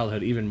of his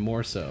childhood, even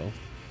more so.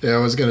 Yeah, I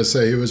was going to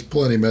say he was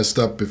plenty messed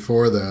up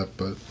before that,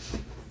 but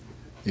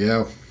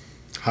yeah,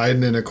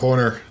 hiding in a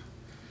corner,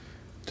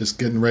 just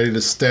getting ready to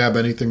stab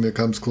anything that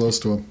comes close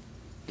to him.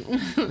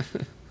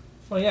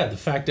 Well, yeah, the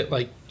fact that,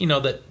 like, you know,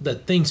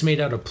 that things made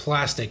out of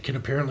plastic can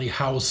apparently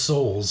house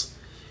souls.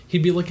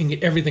 He'd be looking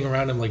at everything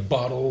around him, like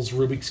bottles,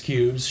 Rubik's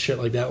Cubes, shit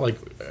like that. Like,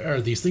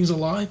 are these things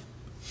alive?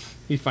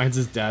 He finds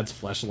his dad's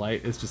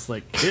fleshlight. It's just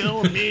like,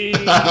 kill me.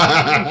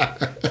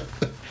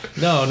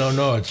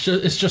 No.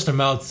 It's just a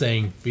mouth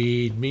saying,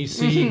 "Feed me,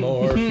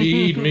 Seymour,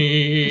 feed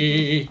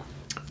me."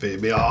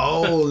 Feed me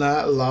all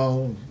night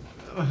long.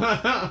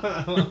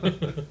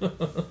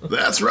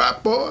 That's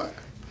right, boy.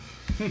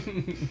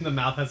 The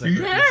mouth has a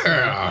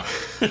Yeah,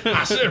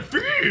 I said,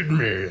 feed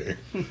me.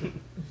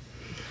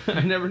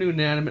 I never knew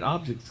inanimate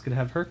objects could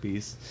have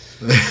herpes.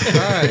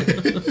 Alright.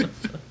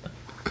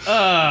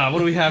 What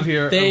do we have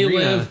here? They Arena.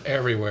 live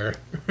everywhere.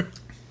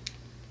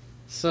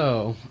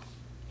 So,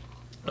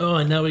 Oh,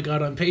 and now we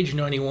got on page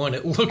 91.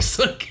 It looks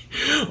like,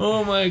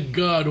 oh my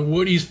God,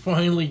 Woody's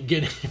finally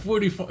getting.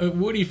 Woody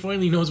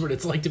finally knows what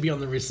it's like to be on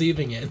the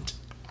receiving end.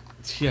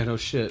 yeah, no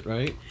shit,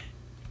 right?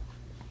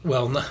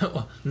 Well,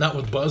 not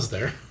with Buzz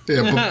there.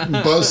 Yeah,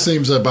 Buzz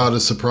seems about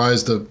as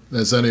surprised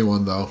as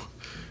anyone, though.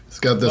 He's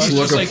got this Buzz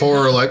look just of like,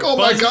 horror, like, "Oh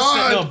my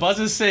God!" Buzz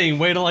is saying,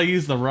 "Wait till I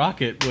use the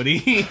rocket,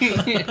 Woody."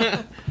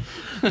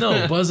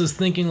 No, Buzz is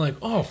thinking like,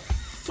 oh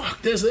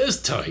fuck, this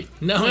is tight.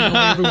 Now I know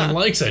everyone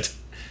likes it.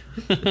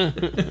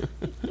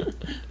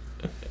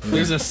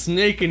 There's a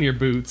snake in your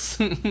boots.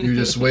 You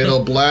just wait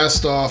till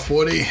blast off,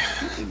 Woody.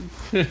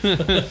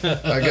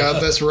 I got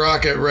this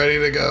rocket ready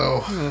to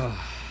go.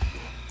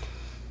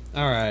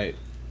 All right.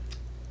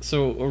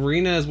 So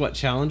Arena is what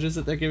challenges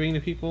that they're giving to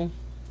people?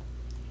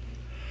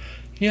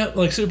 Yeah,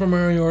 like Super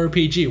Mario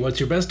RPG. What's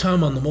your best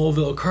time on the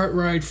Moleville kart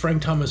ride?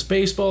 Frank Thomas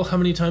baseball. How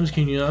many times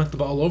can you knock the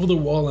ball over the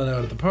wall and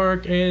out of the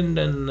park? And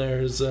then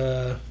there's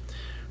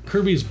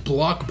Kirby's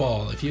Block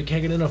Ball. If you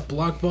can't get enough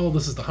Block Ball,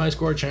 this is the high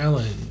score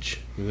challenge.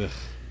 Ugh.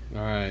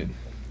 All right.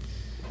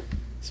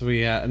 So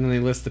and then they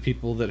list the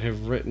people that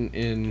have written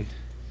in.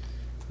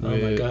 Oh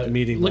my god!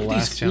 Meeting look the at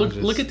last these.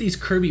 challenges. Look at these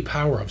Kirby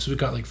power-ups. We've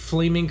got like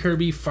Flaming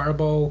Kirby,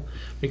 Fireball.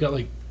 We got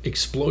like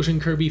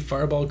Explosion Kirby,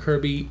 Fireball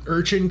Kirby,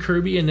 Urchin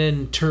Kirby, and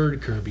then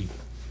Turd Kirby.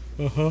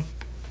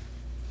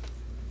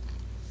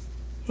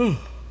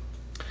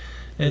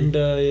 And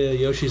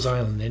Yoshi's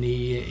Island.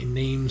 Any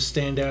names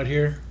stand out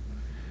here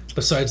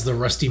besides the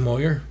Rusty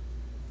Moyer?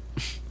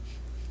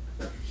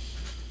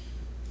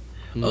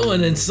 Oh,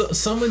 and then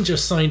someone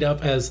just signed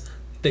up as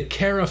the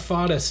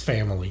Carafadas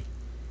family.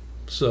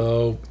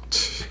 So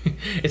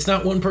it's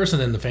not one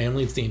person in the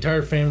family; it's the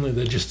entire family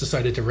that just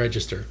decided to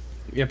register.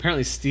 Yeah,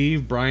 apparently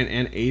Steve, Brian,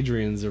 and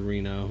Adrian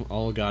Zarino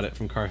all got it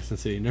from Carson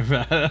City,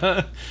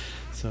 Nevada.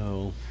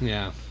 So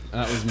yeah,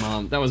 that was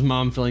mom. That was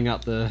mom filling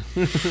out the.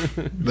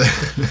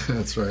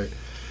 That's right.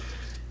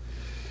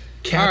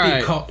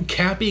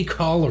 Cappy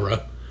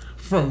Cholera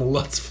from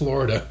Lutz,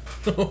 Florida.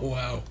 Oh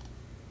wow.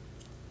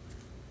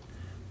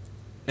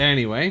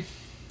 Anyway,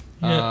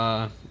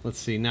 Yeah. let's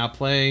see. Now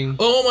playing.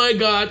 Oh my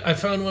god, I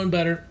found one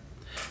better.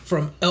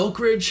 From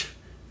Elkridge,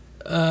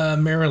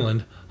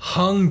 Maryland,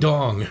 Hung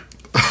Dong.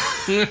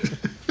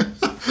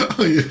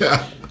 Oh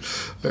yeah,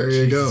 there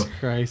you Jesus go.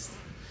 Christ.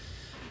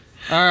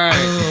 All right,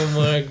 Oh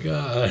my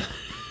god.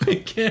 I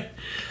can't.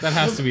 that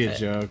has to be a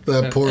joke.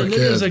 That poor And then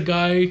there's a kid.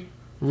 guy,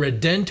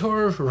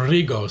 Redentor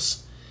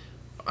Rigos.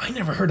 I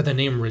never heard of the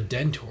name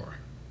Redentor.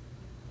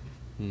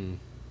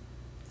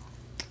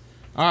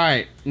 All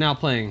right, now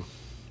playing.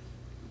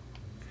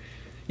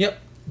 Yep.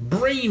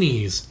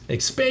 Brainies.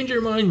 Expand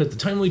your mind with the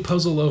timely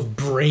puzzle of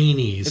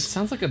Brainies. It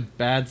sounds like a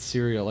bad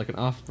cereal, like an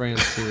off-brand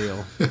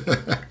cereal.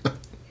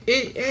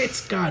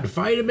 It's got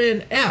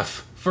vitamin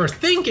F for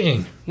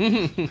thinking.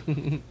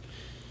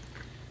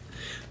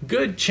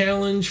 Good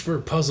challenge for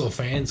puzzle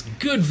fans.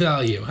 Good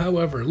value.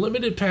 However,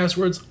 limited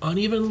passwords,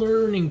 uneven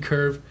learning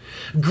curve,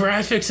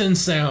 graphics and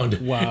sound.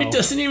 Wow. It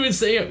doesn't even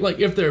say like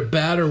if they're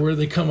bad or where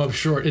they come up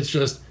short. It's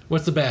just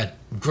what's the bad?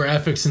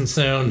 Graphics and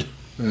sound.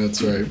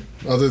 That's right.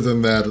 Other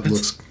than that, it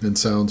looks and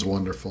sounds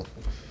wonderful.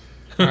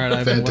 All right,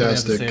 what do you have to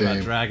Fantastic say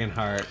game. about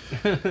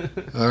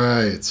Dragonheart? All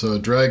right, so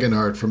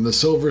Dragonheart, from the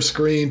silver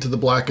screen to the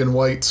black and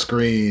white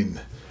screen.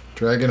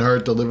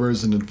 Dragonheart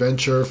delivers an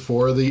adventure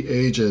for the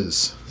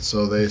ages.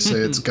 So they say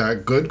it's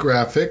got good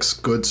graphics,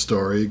 good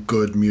story,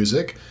 good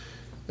music,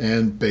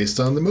 and based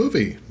on the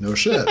movie. No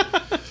shit.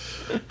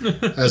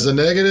 As a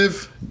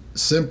negative,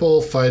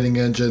 simple fighting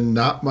engine,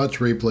 not much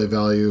replay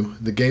value.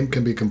 The game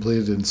can be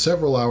completed in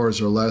several hours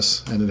or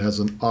less, and it has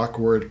an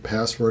awkward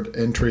password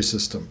entry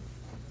system.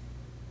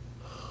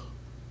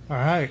 All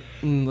right.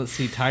 Let's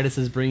see. Titus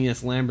is bringing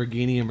us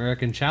Lamborghini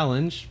American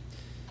Challenge,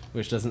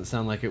 which doesn't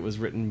sound like it was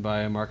written by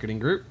a marketing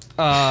group.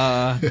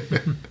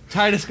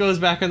 Titus goes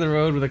back on the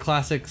road with a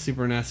classic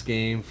Super NES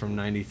game from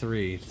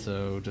 '93,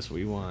 so just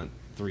what you want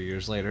 3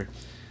 years later.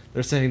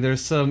 They're saying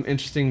there's some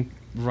interesting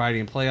variety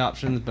and play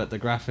options, but the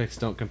graphics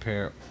don't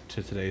compare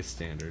to today's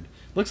standard.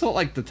 Looks a lot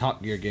like the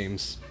Top Gear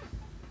games.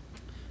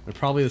 They're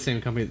probably the same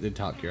company that did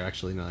Top Gear,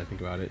 actually, now that I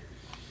think about it.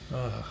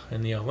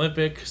 In the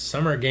Olympic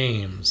Summer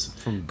Games.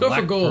 From Go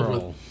Black for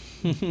gold.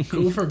 Pearl.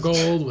 Go for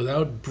gold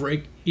without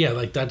break. Yeah,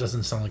 like that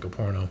doesn't sound like a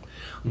porno.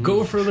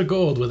 Go for the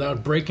gold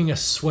without breaking a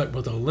sweat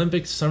with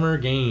Olympic Summer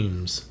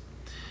Games.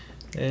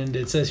 And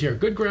it says here,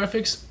 good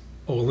graphics,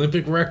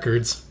 Olympic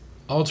records,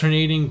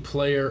 alternating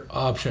player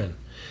option.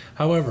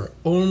 However,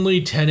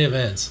 only 10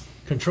 events.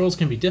 Controls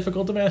can be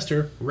difficult to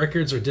master.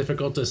 Records are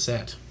difficult to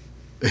set.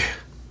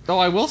 Oh,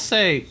 I will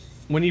say,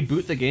 when you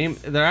boot the game,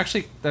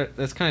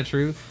 that's kind of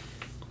true.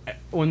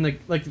 When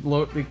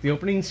the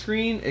opening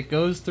screen, it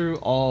goes through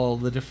all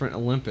the different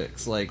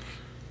Olympics, like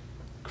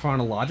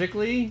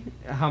chronologically,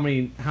 how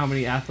many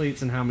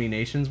athletes and how many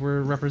nations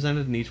were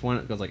represented in each one.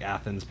 It goes like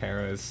Athens,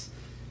 Paris,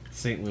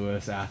 St.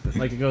 Louis, Athens.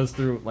 Like it goes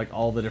through like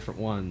all the different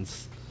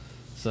ones.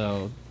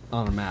 So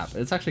on a map,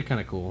 it's actually kind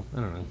of cool.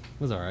 I don't know,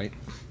 it was all right.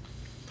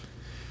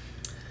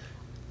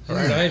 All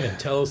right, Ivan,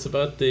 tell us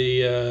about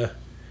the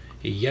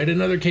yet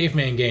another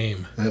caveman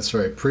game. That's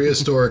right.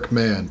 Prehistoric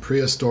Man.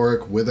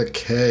 Prehistoric with a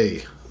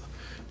K.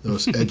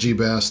 Those edgy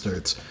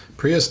bastards.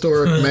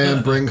 Prehistoric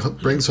Man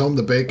brings home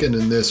the bacon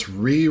in this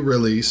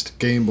re-released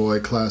Game Boy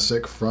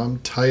classic from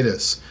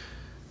Titus.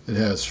 It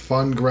has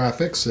fun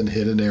graphics and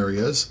hidden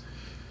areas,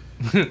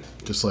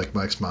 just like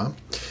Mike's mom.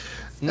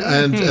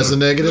 And as a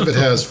negative, it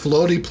has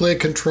floaty play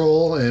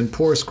control and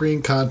poor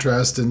screen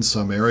contrast in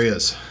some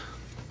areas.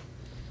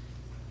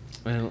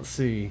 And let's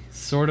see,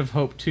 Sword of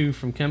Hope 2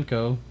 from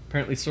Kemco.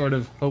 Apparently, Sword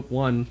of Hope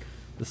 1,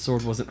 the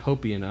sword wasn't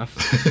hopey enough.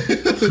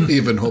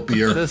 Even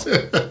hopier.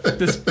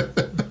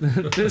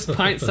 This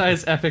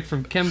pint-sized epic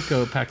from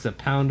Kemco packs a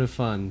pound of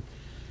fun.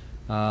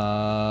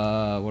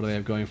 What do they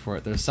have going for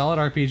it? There's solid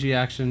RPG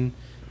action,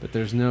 but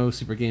there's no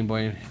Super Game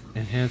Boy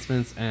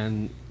enhancements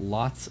and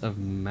lots of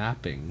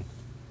mapping.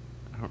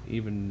 I don't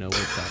even know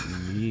what that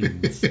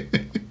means.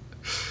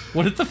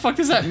 What the fuck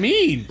does that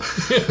mean?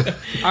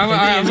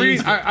 I'm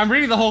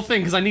reading the whole thing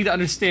because I need to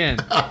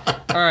understand.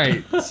 All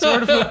right,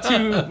 Sword of Hope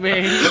 2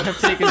 may have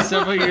taken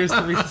several years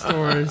to reach the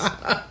stores.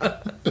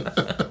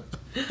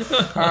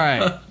 All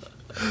right,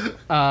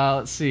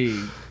 let's see.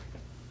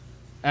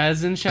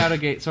 As in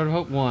Shadowgate, Sword of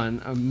Hope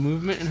 1, a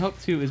movement in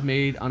Hope 2 is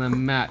made on a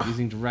map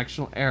using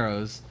directional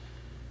arrows.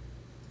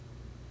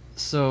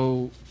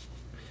 So,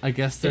 I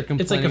guess they're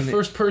complaining. It's like a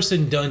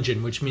first-person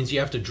dungeon, which means you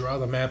have to draw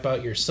the map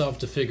out yourself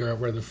to figure out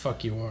where the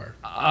fuck you are.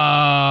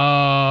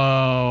 Oh.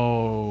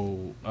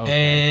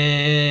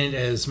 Okay. And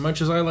as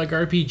much as I like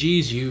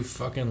RPGs, you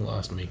fucking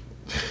lost me.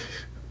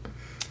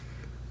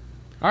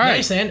 All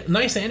right.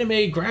 Nice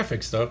anime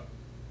graphics, though.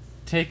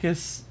 Take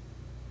us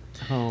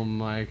home,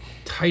 Mike.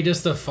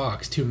 Titus the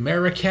Fox to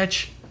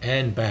Marrakech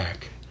and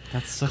back.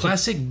 That's such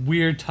Classic a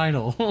weird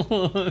title.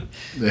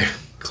 Yeah.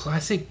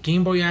 Classic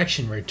Game Boy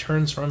action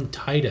returns from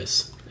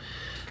Titus.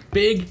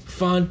 Big,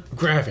 fun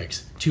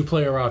graphics,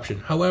 2-player option.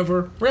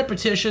 However,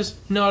 repetitious,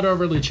 not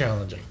overly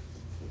challenging.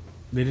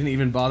 They didn't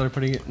even bother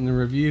putting it in the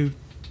review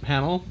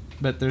panel,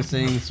 but they're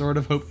saying Sword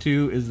of Hope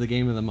 2 is the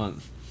game of the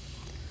month.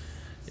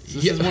 So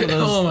this is one of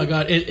those, oh my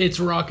god, it's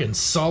rocking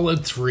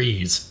solid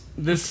 3s.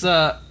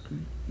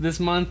 This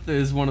month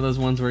is one of those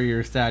ones where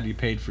you're sad you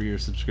paid for your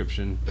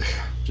subscription,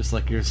 just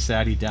like you're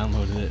sad you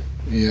downloaded it.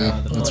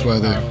 Yeah, that's why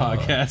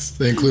podcast.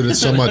 they included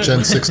so much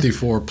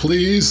N64.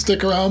 Please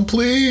stick around,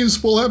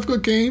 please. We'll have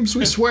good games,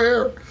 we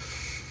swear.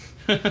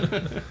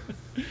 Oh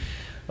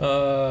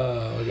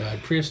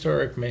god,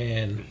 Prehistoric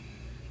Man.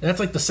 That's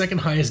like the second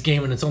highest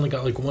game, and it's only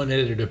got like one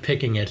editor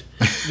picking it.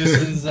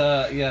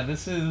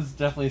 This is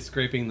definitely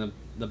scraping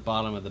the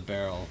bottom of the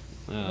barrel.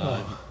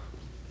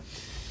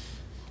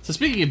 So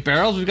speaking of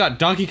barrels, we've got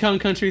Donkey Kong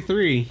Country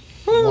 3.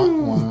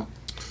 Wah,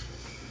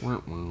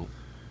 Wah.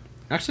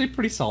 Actually, a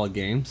pretty solid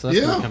game. So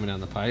that's not coming down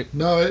the pipe.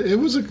 No, it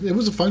was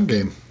a fun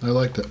game. I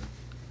liked it.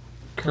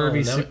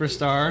 Kirby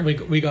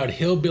Superstar. We got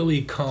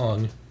Hillbilly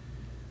Kong.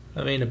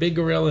 I mean, a big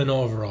gorilla in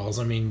overalls.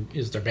 I mean,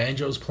 is there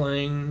banjos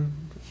playing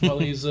while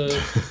he's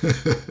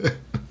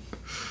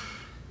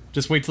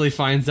Just wait till he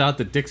finds out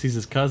that Dixie's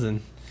his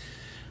cousin.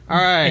 All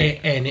right,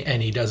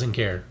 and he doesn't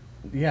care.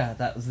 Yeah,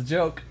 that was the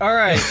joke. All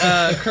right,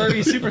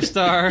 Kirby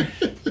Superstar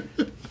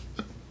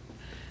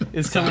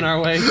is coming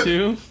our way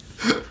too.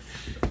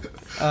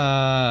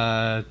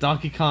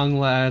 Donkey Kong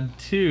Land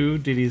 2,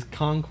 Diddy's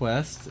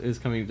Conquest, is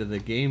coming to the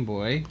Game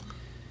Boy.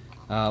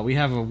 We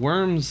have a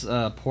Worms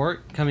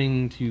port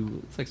coming to,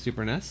 looks like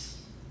Super NES.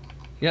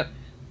 Yep.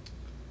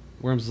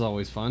 Worms is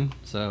always fun,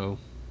 so,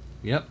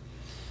 yep.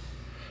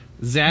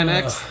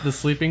 Xanax, the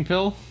sleeping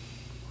pill.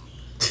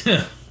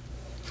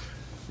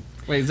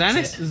 Wait,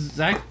 Xanax, does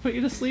Xanax put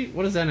you to sleep?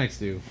 What does Xanax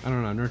do? I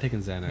don't know, I've never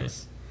taken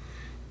Xanax.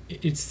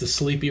 It's the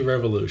sleepy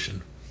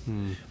revolution.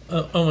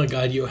 Oh my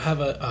god, you have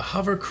a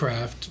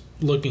hovercraft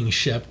looking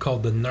ship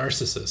called the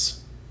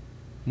Narcissus.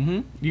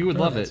 Mm-hmm. You would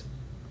love it.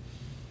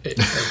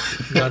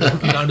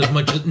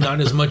 Not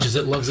as much as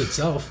it loves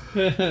itself.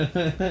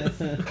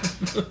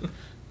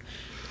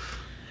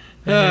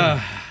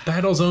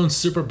 Battlezone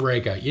Super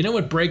Breakout. You know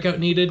what Breakout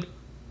needed?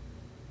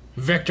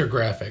 Vector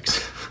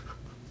graphics.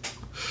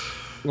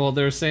 Well,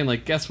 they were saying,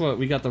 like, guess what?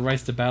 We got the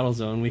rights to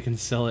Battlezone. We can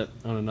sell it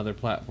on another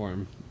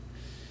platform.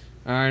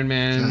 Iron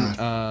Man.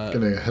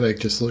 Getting a headache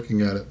just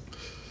looking at it.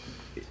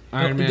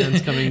 Iron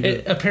Man's coming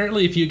to...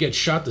 Apparently, if you get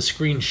shot, the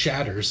screen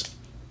shatters.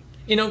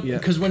 You know,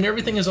 because when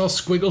everything is all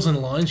squiggles and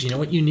lines, you know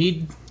what you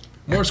need?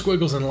 More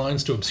squiggles and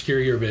lines to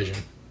obscure your vision.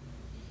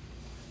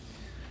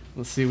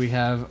 Let's see, we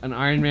have an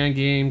Iron Man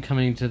game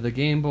coming to the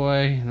Game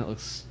Boy, and it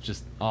looks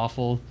just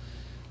awful.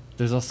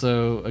 There's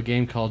also a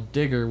game called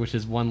Digger, which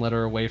is one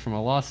letter away from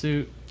a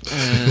lawsuit.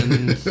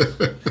 And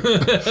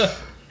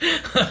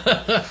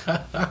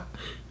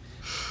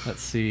let's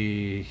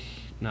see,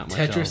 not much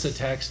Tetris else.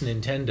 Attacks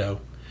Nintendo,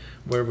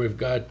 where we've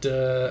got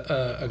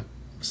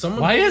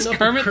someone. Why is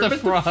holding up Kermit the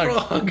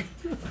Frog?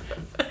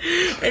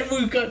 And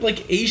we've got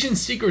like Asian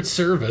Secret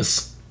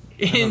Service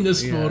in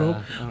this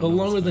photo,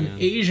 along with an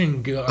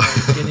Asian guy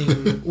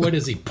getting what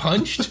is he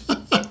punched?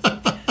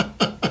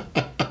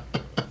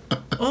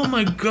 Oh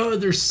my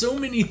god, there's so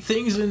many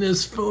things in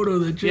this photo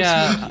that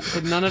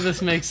just none of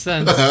this makes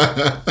sense.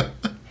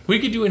 We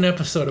could do an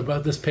episode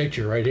about this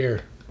picture right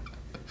here.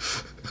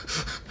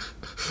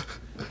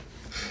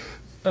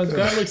 A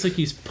guy looks like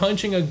he's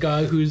punching a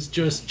guy who's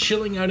just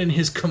chilling out in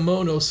his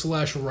kimono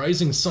 /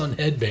 Rising Sun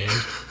headband,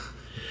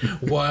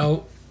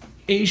 while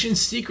Asian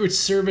Secret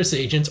Service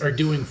agents are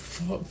doing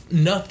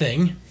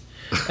nothing,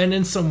 and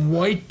then some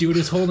white dude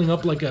is holding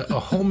up like a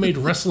homemade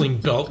wrestling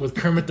belt with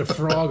Kermit the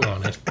Frog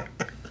on it.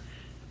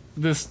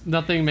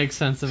 Nothing makes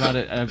sense about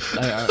it. I'm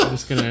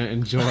just gonna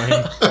enjoy.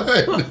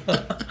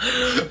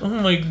 Oh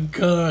my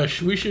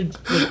gosh, we should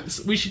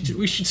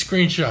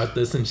screenshot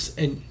this and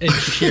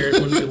share it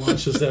when we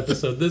launch this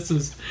episode. This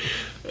is,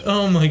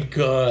 oh my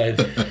god.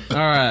 All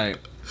right,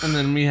 and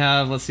then we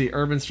have, let's see,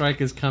 Urban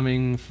Strike is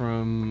coming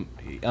from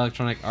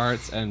Electronic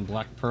Arts and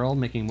Black Pearl,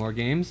 making more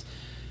games.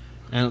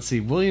 And let's see,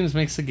 Williams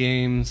makes the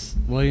games.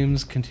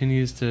 Williams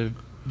continues to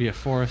be a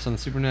force on the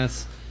Super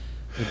NES.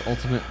 with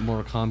Ultimate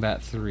Mortal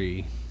Kombat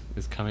 3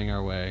 is coming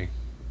our way.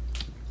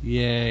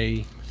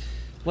 Yay.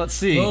 Let's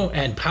see. Oh,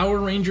 and Power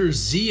Rangers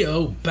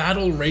Zeo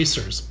Battle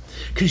Racers.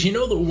 Because you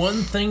know the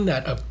one thing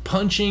that a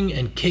punching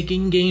and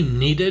kicking game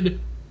needed?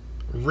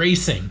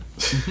 Racing.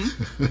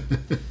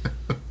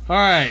 All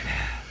right.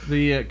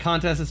 The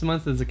contest this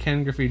month is the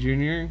Ken Griffey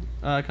Jr.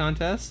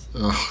 Contest.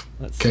 Oh,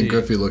 Let's Ken see.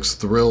 Griffey looks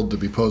thrilled to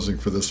be posing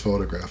for this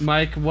photograph.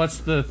 Mike, what's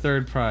the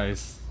third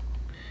prize?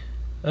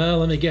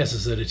 Let me guess.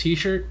 Is it a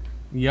t-shirt?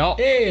 Yup.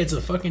 Hey, it's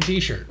a fucking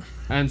t-shirt.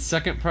 And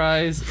second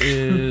prize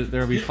is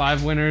there will be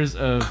 5 winners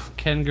of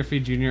Ken Griffey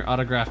Jr.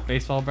 autographed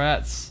baseball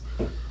bats,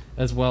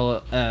 as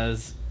well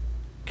as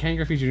Ken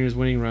Griffey Jr.'s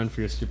winning run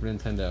for your Super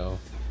Nintendo.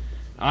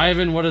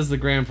 Ivan, what does the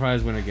grand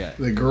prize winner get?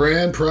 The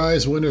grand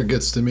prize winner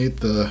gets to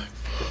meet the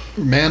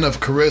man of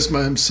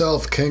charisma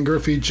himself, Ken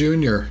Griffey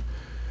Jr.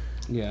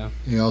 Yeah.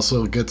 He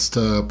also gets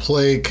to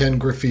play Ken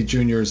Griffey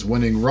Jr.'s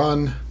winning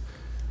run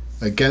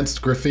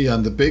against Griffey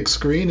on the big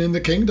screen in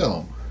the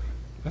Kingdome.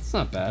 That's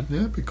not bad. Yeah,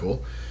 that'd be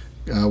cool.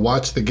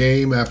 Watch the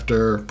game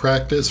after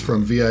practice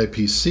from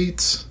VIP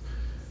seats.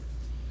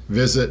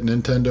 Visit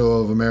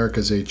Nintendo of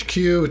America's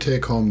HQ,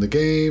 take home the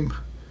game,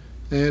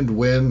 and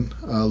win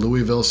a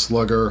Louisville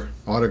Slugger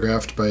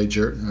autographed by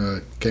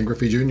Ken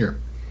Griffey Jr.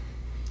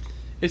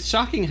 It's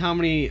shocking how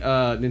many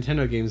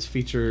Nintendo games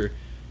feature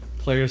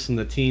players from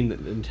the team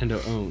that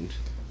Nintendo owned.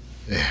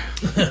 Yeah.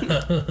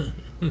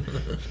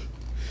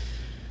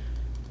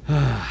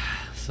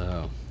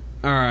 So,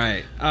 all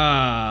right.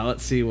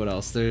 Let's see what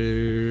else.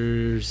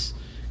 There's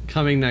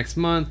coming next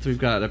month. We've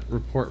got a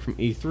report from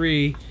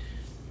E3.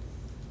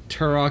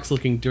 Turok's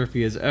looking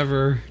derpy as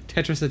ever.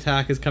 Tetris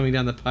Attack is coming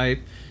down the pipe.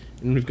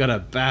 And we've got a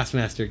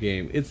Bassmaster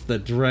game. It's the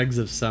dregs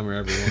of summer,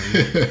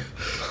 everyone.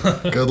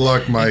 Good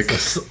luck, Mike.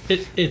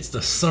 It's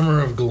the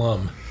summer of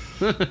Glum.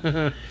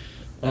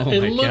 Oh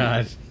my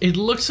god! It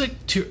looks like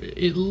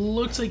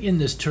in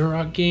this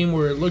Turok game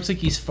where it looks like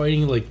he's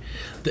fighting like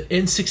the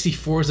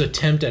N64's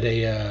attempt at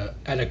a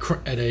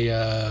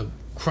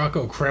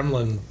Krakow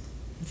Kremlin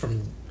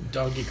from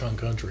Donkey Kong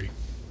Country.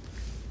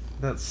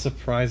 That's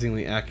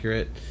surprisingly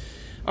accurate.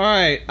 All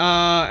right,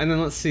 and then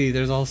let's see.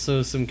 There's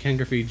also some Ken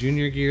Griffey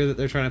Jr. gear that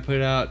they're trying to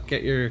put out.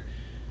 Get your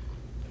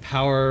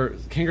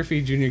Ken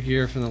Griffey Jr.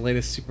 gear from the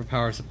latest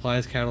Superpower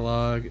Supplies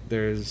catalog.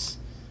 There's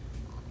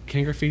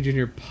Ken Griffey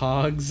Jr.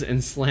 Pogs and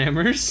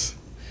Slammers.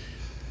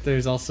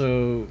 There's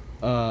also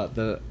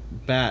the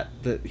bat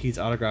that he's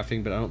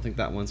autographing, but I don't think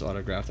that one's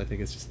autographed. I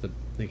think it's just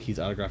he's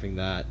autographing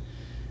that.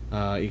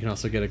 You can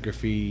also get a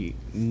Griffey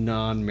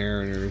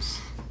non-Mariners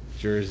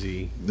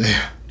jersey.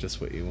 Yeah. Just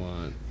what you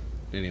want.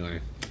 Anyway.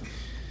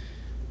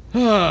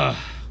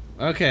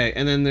 Okay,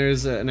 and then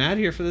there's an ad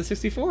here for the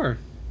 64.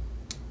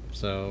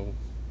 So,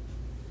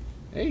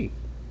 hey.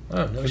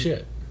 Oh, no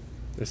shit.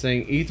 They're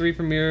saying E3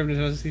 premiere of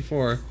Nintendo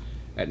 64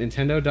 at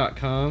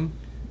Nintendo.com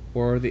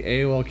or the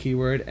AOL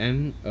keyword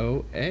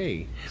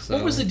NOA. So,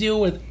 What was the deal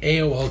with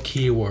AOL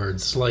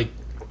keywords? Like,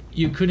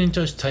 you couldn't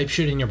just type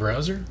shit in your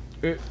browser?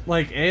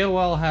 like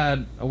AOL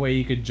had a way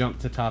you could jump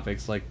to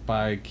topics like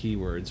by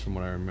keywords, from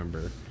what I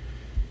remember.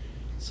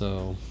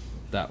 So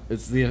that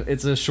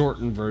it's a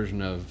shortened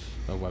version of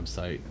a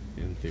website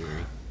in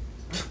theory.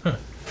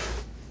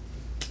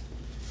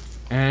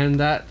 And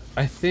that,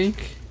 I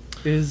think,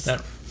 is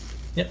That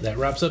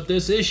wraps up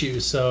this issue.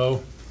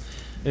 So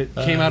it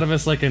came out of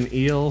us like an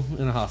eel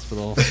in a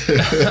hospital.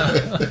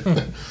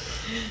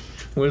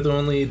 with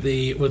only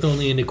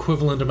an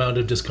equivalent amount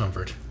of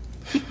discomfort.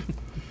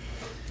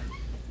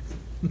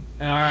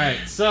 All right,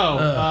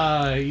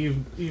 so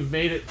you've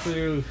made it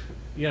through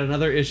yet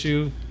another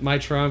issue, my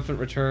triumphant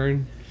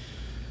return,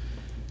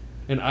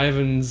 and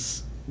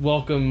Ivan's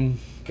welcome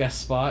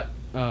guest spot,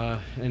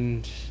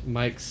 and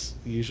Mike's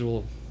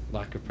usual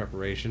lack of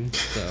preparation.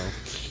 So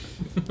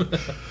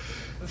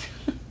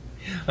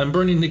I'm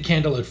burning the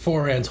candle at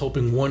 4 ends,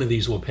 hoping one of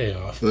these will pay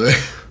off.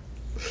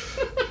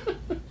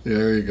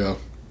 There you go.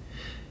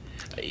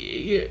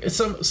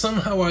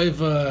 Somehow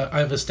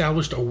I've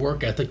established a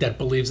work ethic that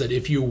believes that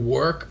if you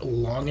work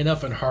long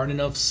enough and hard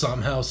enough,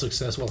 somehow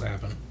success will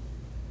happen.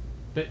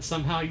 but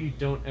somehow you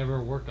don't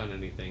ever work on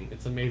anything.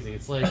 It's amazing.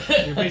 It's like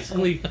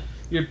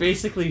you're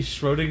basically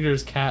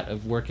Schrodinger's cat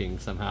of working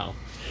somehow.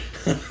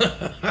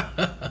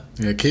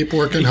 Yeah, keep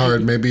working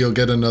hard. Maybe you'll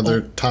get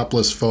another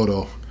topless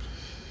photo.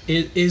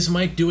 Is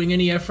Mike doing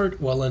any effort?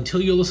 Well,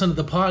 until you listen to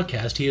the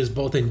podcast, he is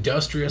both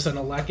industrious and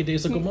a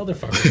lackadaisical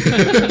motherfucker.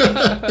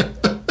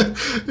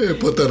 Yeah,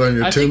 put that on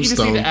your I think you just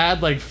tombstone. need to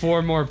add like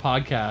 4 more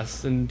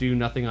podcasts and do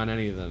nothing on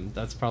any of them.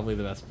 That's probably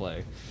the best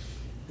play.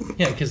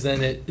 Yeah, because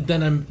then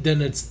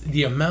it's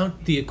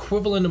the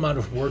equivalent amount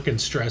of work and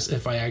stress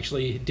if I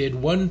actually did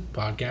one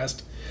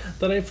podcast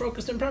that I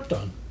focused and prepped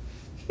on.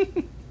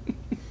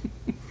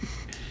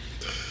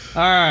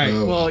 All right.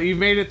 Oh. Well, you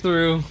made it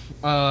through.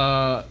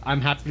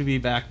 I'm happy to be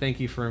back. Thank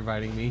you for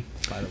inviting me.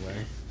 By the way,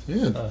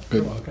 Yeah,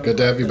 you're welcome. good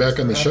to have you back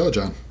on the show,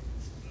 John.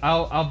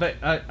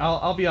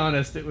 I'll be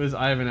honest. It was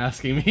Ivan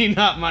asking me,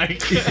 not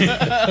Mike.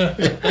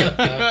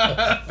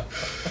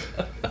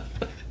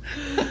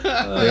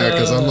 Yeah,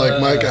 because I'm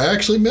like, Mike, I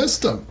actually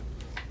missed him.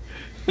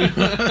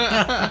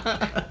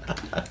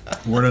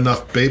 Weren't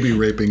enough baby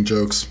raping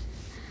jokes.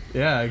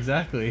 Yeah,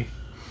 exactly.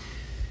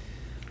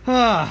 All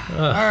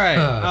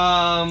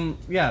right.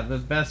 Yeah, the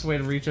best way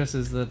to reach us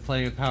is the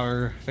Playing with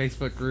Power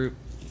Facebook group.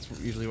 It's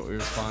usually what we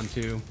respond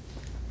to.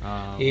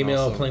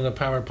 Email also,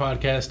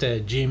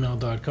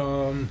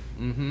 playingwithpowerpodcast@gmail.com.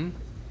 Mm-hmm.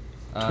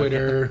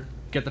 Twitter.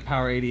 Get the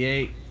Power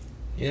 88.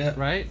 Yeah.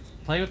 Right?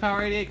 Playing with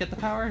Power 88. Get the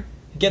Power.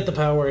 Get the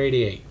Power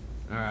 88.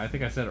 All right. I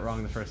think I said it wrong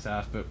in the first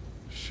half, but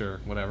sure,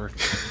 whatever.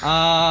 It's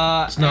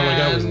not like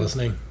I was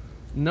listening.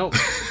 Nope.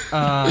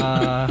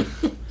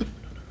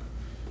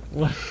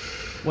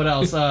 What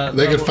else?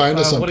 They could find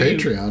us on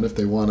Patreon if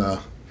they want to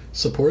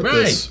support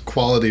this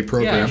quality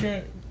program.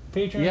 Yeah.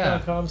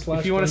 Patreon.com/.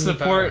 If you want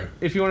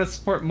to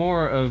support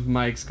more of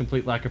Mike's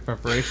complete lack of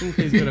preparation,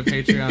 please go to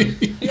Patreon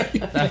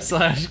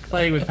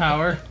 /Playing with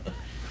Power.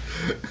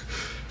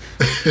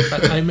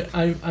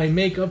 I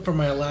make up for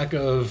my lack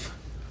of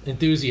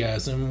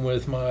enthusiasm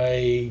with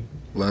my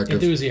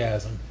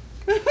enthusiasm.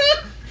 All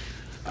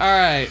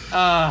right.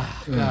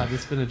 God,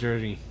 it's been a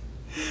journey.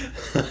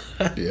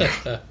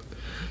 Yeah.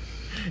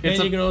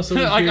 And you can also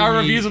like our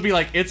reviews will be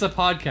like, it's a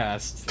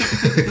podcast.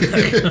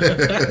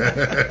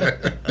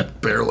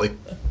 Barely.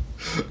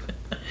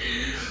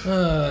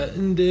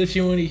 And if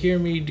you want to hear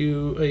me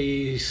do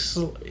a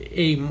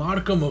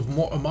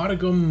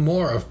modicum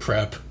more of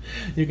prep,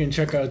 you can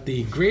check out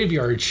the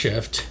Graveyard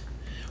Shift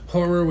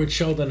Horror with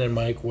Sheldon and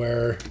Mike,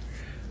 where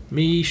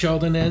me,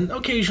 Sheldon, and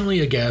occasionally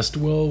a guest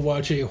will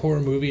watch a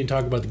horror movie and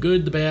talk about the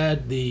good, the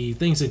bad, the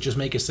things that just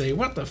make us say,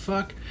 what the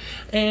fuck?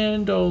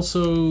 And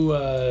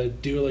also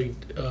do like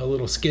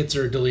little skits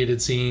or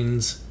deleted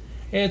scenes.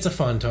 It's a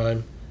fun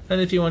time.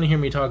 And if you want to hear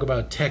me talk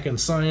about tech and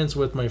science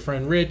with my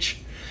friend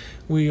Rich,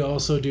 we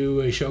also do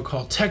a show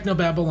called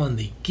Technobabble on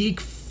the Geek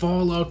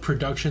Fallout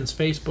Productions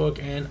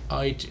Facebook and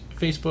I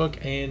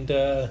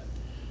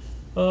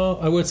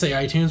would say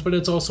iTunes, but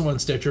it's also on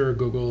Stitcher,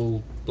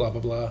 Google, blah,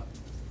 blah, blah.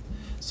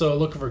 So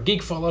look for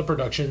Geek Fallout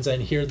Productions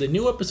and hear the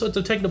new episodes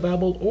of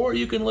Technobabble, or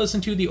you can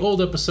listen to the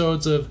old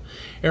episodes of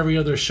every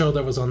other show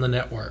that was on the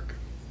network.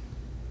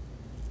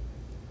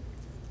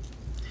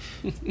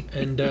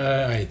 And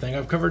I think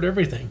I've covered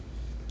everything.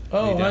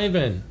 Oh,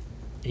 Ivan.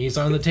 He's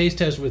on the taste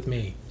test with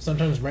me.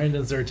 Sometimes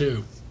Brandon's there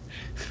too.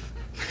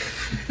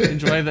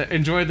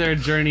 Enjoy their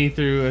journey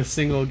through a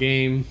single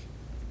game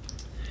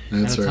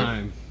That's at a right.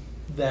 time.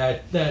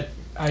 That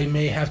I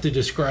may have to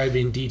describe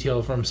in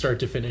detail from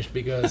start to finish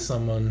because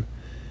someone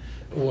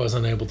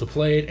wasn't able to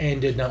play it and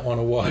did not want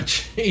to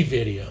watch a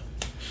video.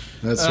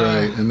 That's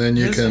right. And then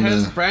you can.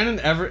 Has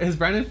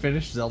Brandon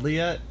finished Zelda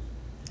yet?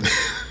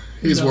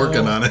 He's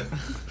working on it.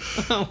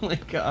 Oh my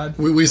god.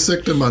 We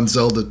sicked him on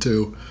Zelda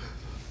 2.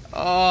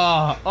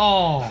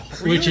 Oh,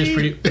 really? Which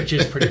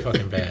is pretty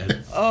fucking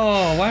bad.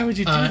 Oh, why would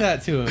you do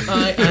that to him?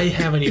 I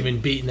haven't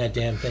even beaten that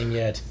damn thing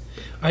yet.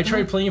 I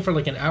tried playing for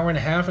like an hour and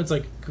a half. It's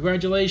like,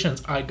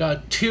 congratulations, I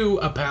got to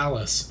a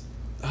palace.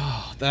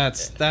 Oh,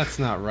 that's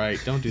not right.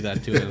 Don't do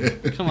that to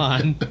him. Come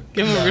on,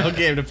 give him a real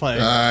game to play.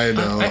 I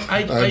know.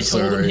 I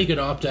told him he could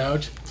opt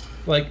out,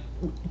 like,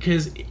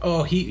 because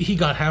he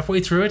got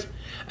halfway through it,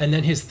 and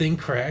then his thing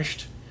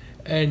crashed,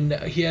 and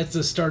he had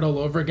to start all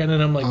over again.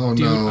 And I'm like,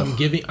 dude, no.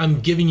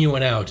 I'm giving you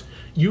an out.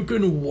 You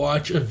can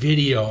watch a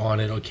video on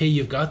it, okay?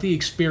 You've got the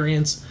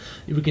experience.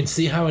 We can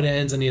see how it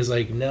ends. And he's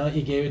like, no,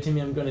 you gave it to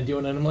me. I'm going to do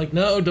it. And I'm like,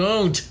 no,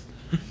 don't.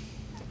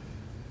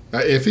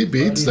 If he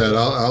beats that,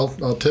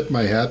 I'll tip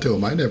my hat to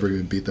him. I never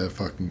even beat that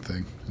fucking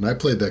thing, and I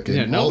played that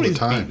game all the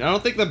time. I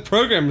don't think the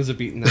programmers have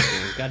beaten that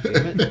game. God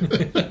damn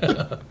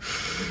it.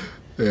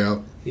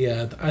 Yeah.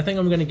 Yeah, I think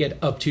I'm going to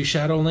get up to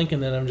Shadow Link,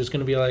 and then I'm just going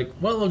to be like,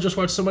 well, I'll just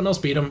watch someone else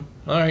beat him.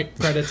 All right,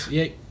 credits.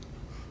 Yay.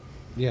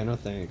 Yeah, no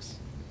thanks.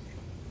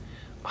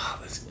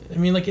 Oh, it's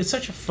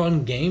such a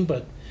fun game,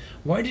 but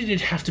why did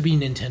it have to be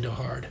Nintendo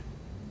hard?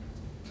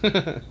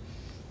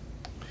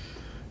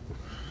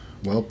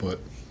 Well put.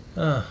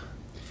 Fun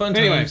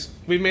Anyway, times.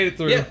 we made it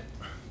through. Yeah.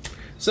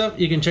 So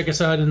you can check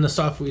us out in the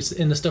stuff we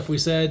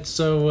said.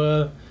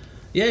 So,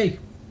 yay!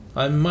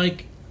 I'm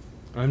Mike,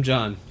 I'm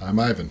John. I'm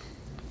Ivan.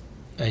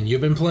 and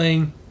you've been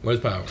playing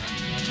with Power.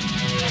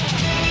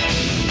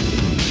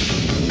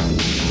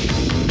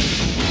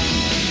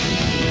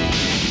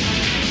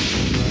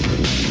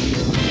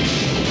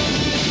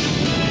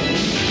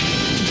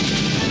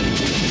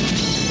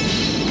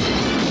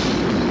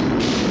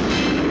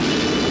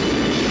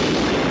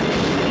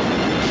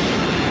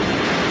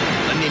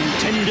 The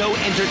Nintendo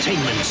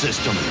Entertainment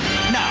System.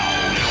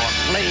 Now you're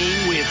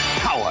playing with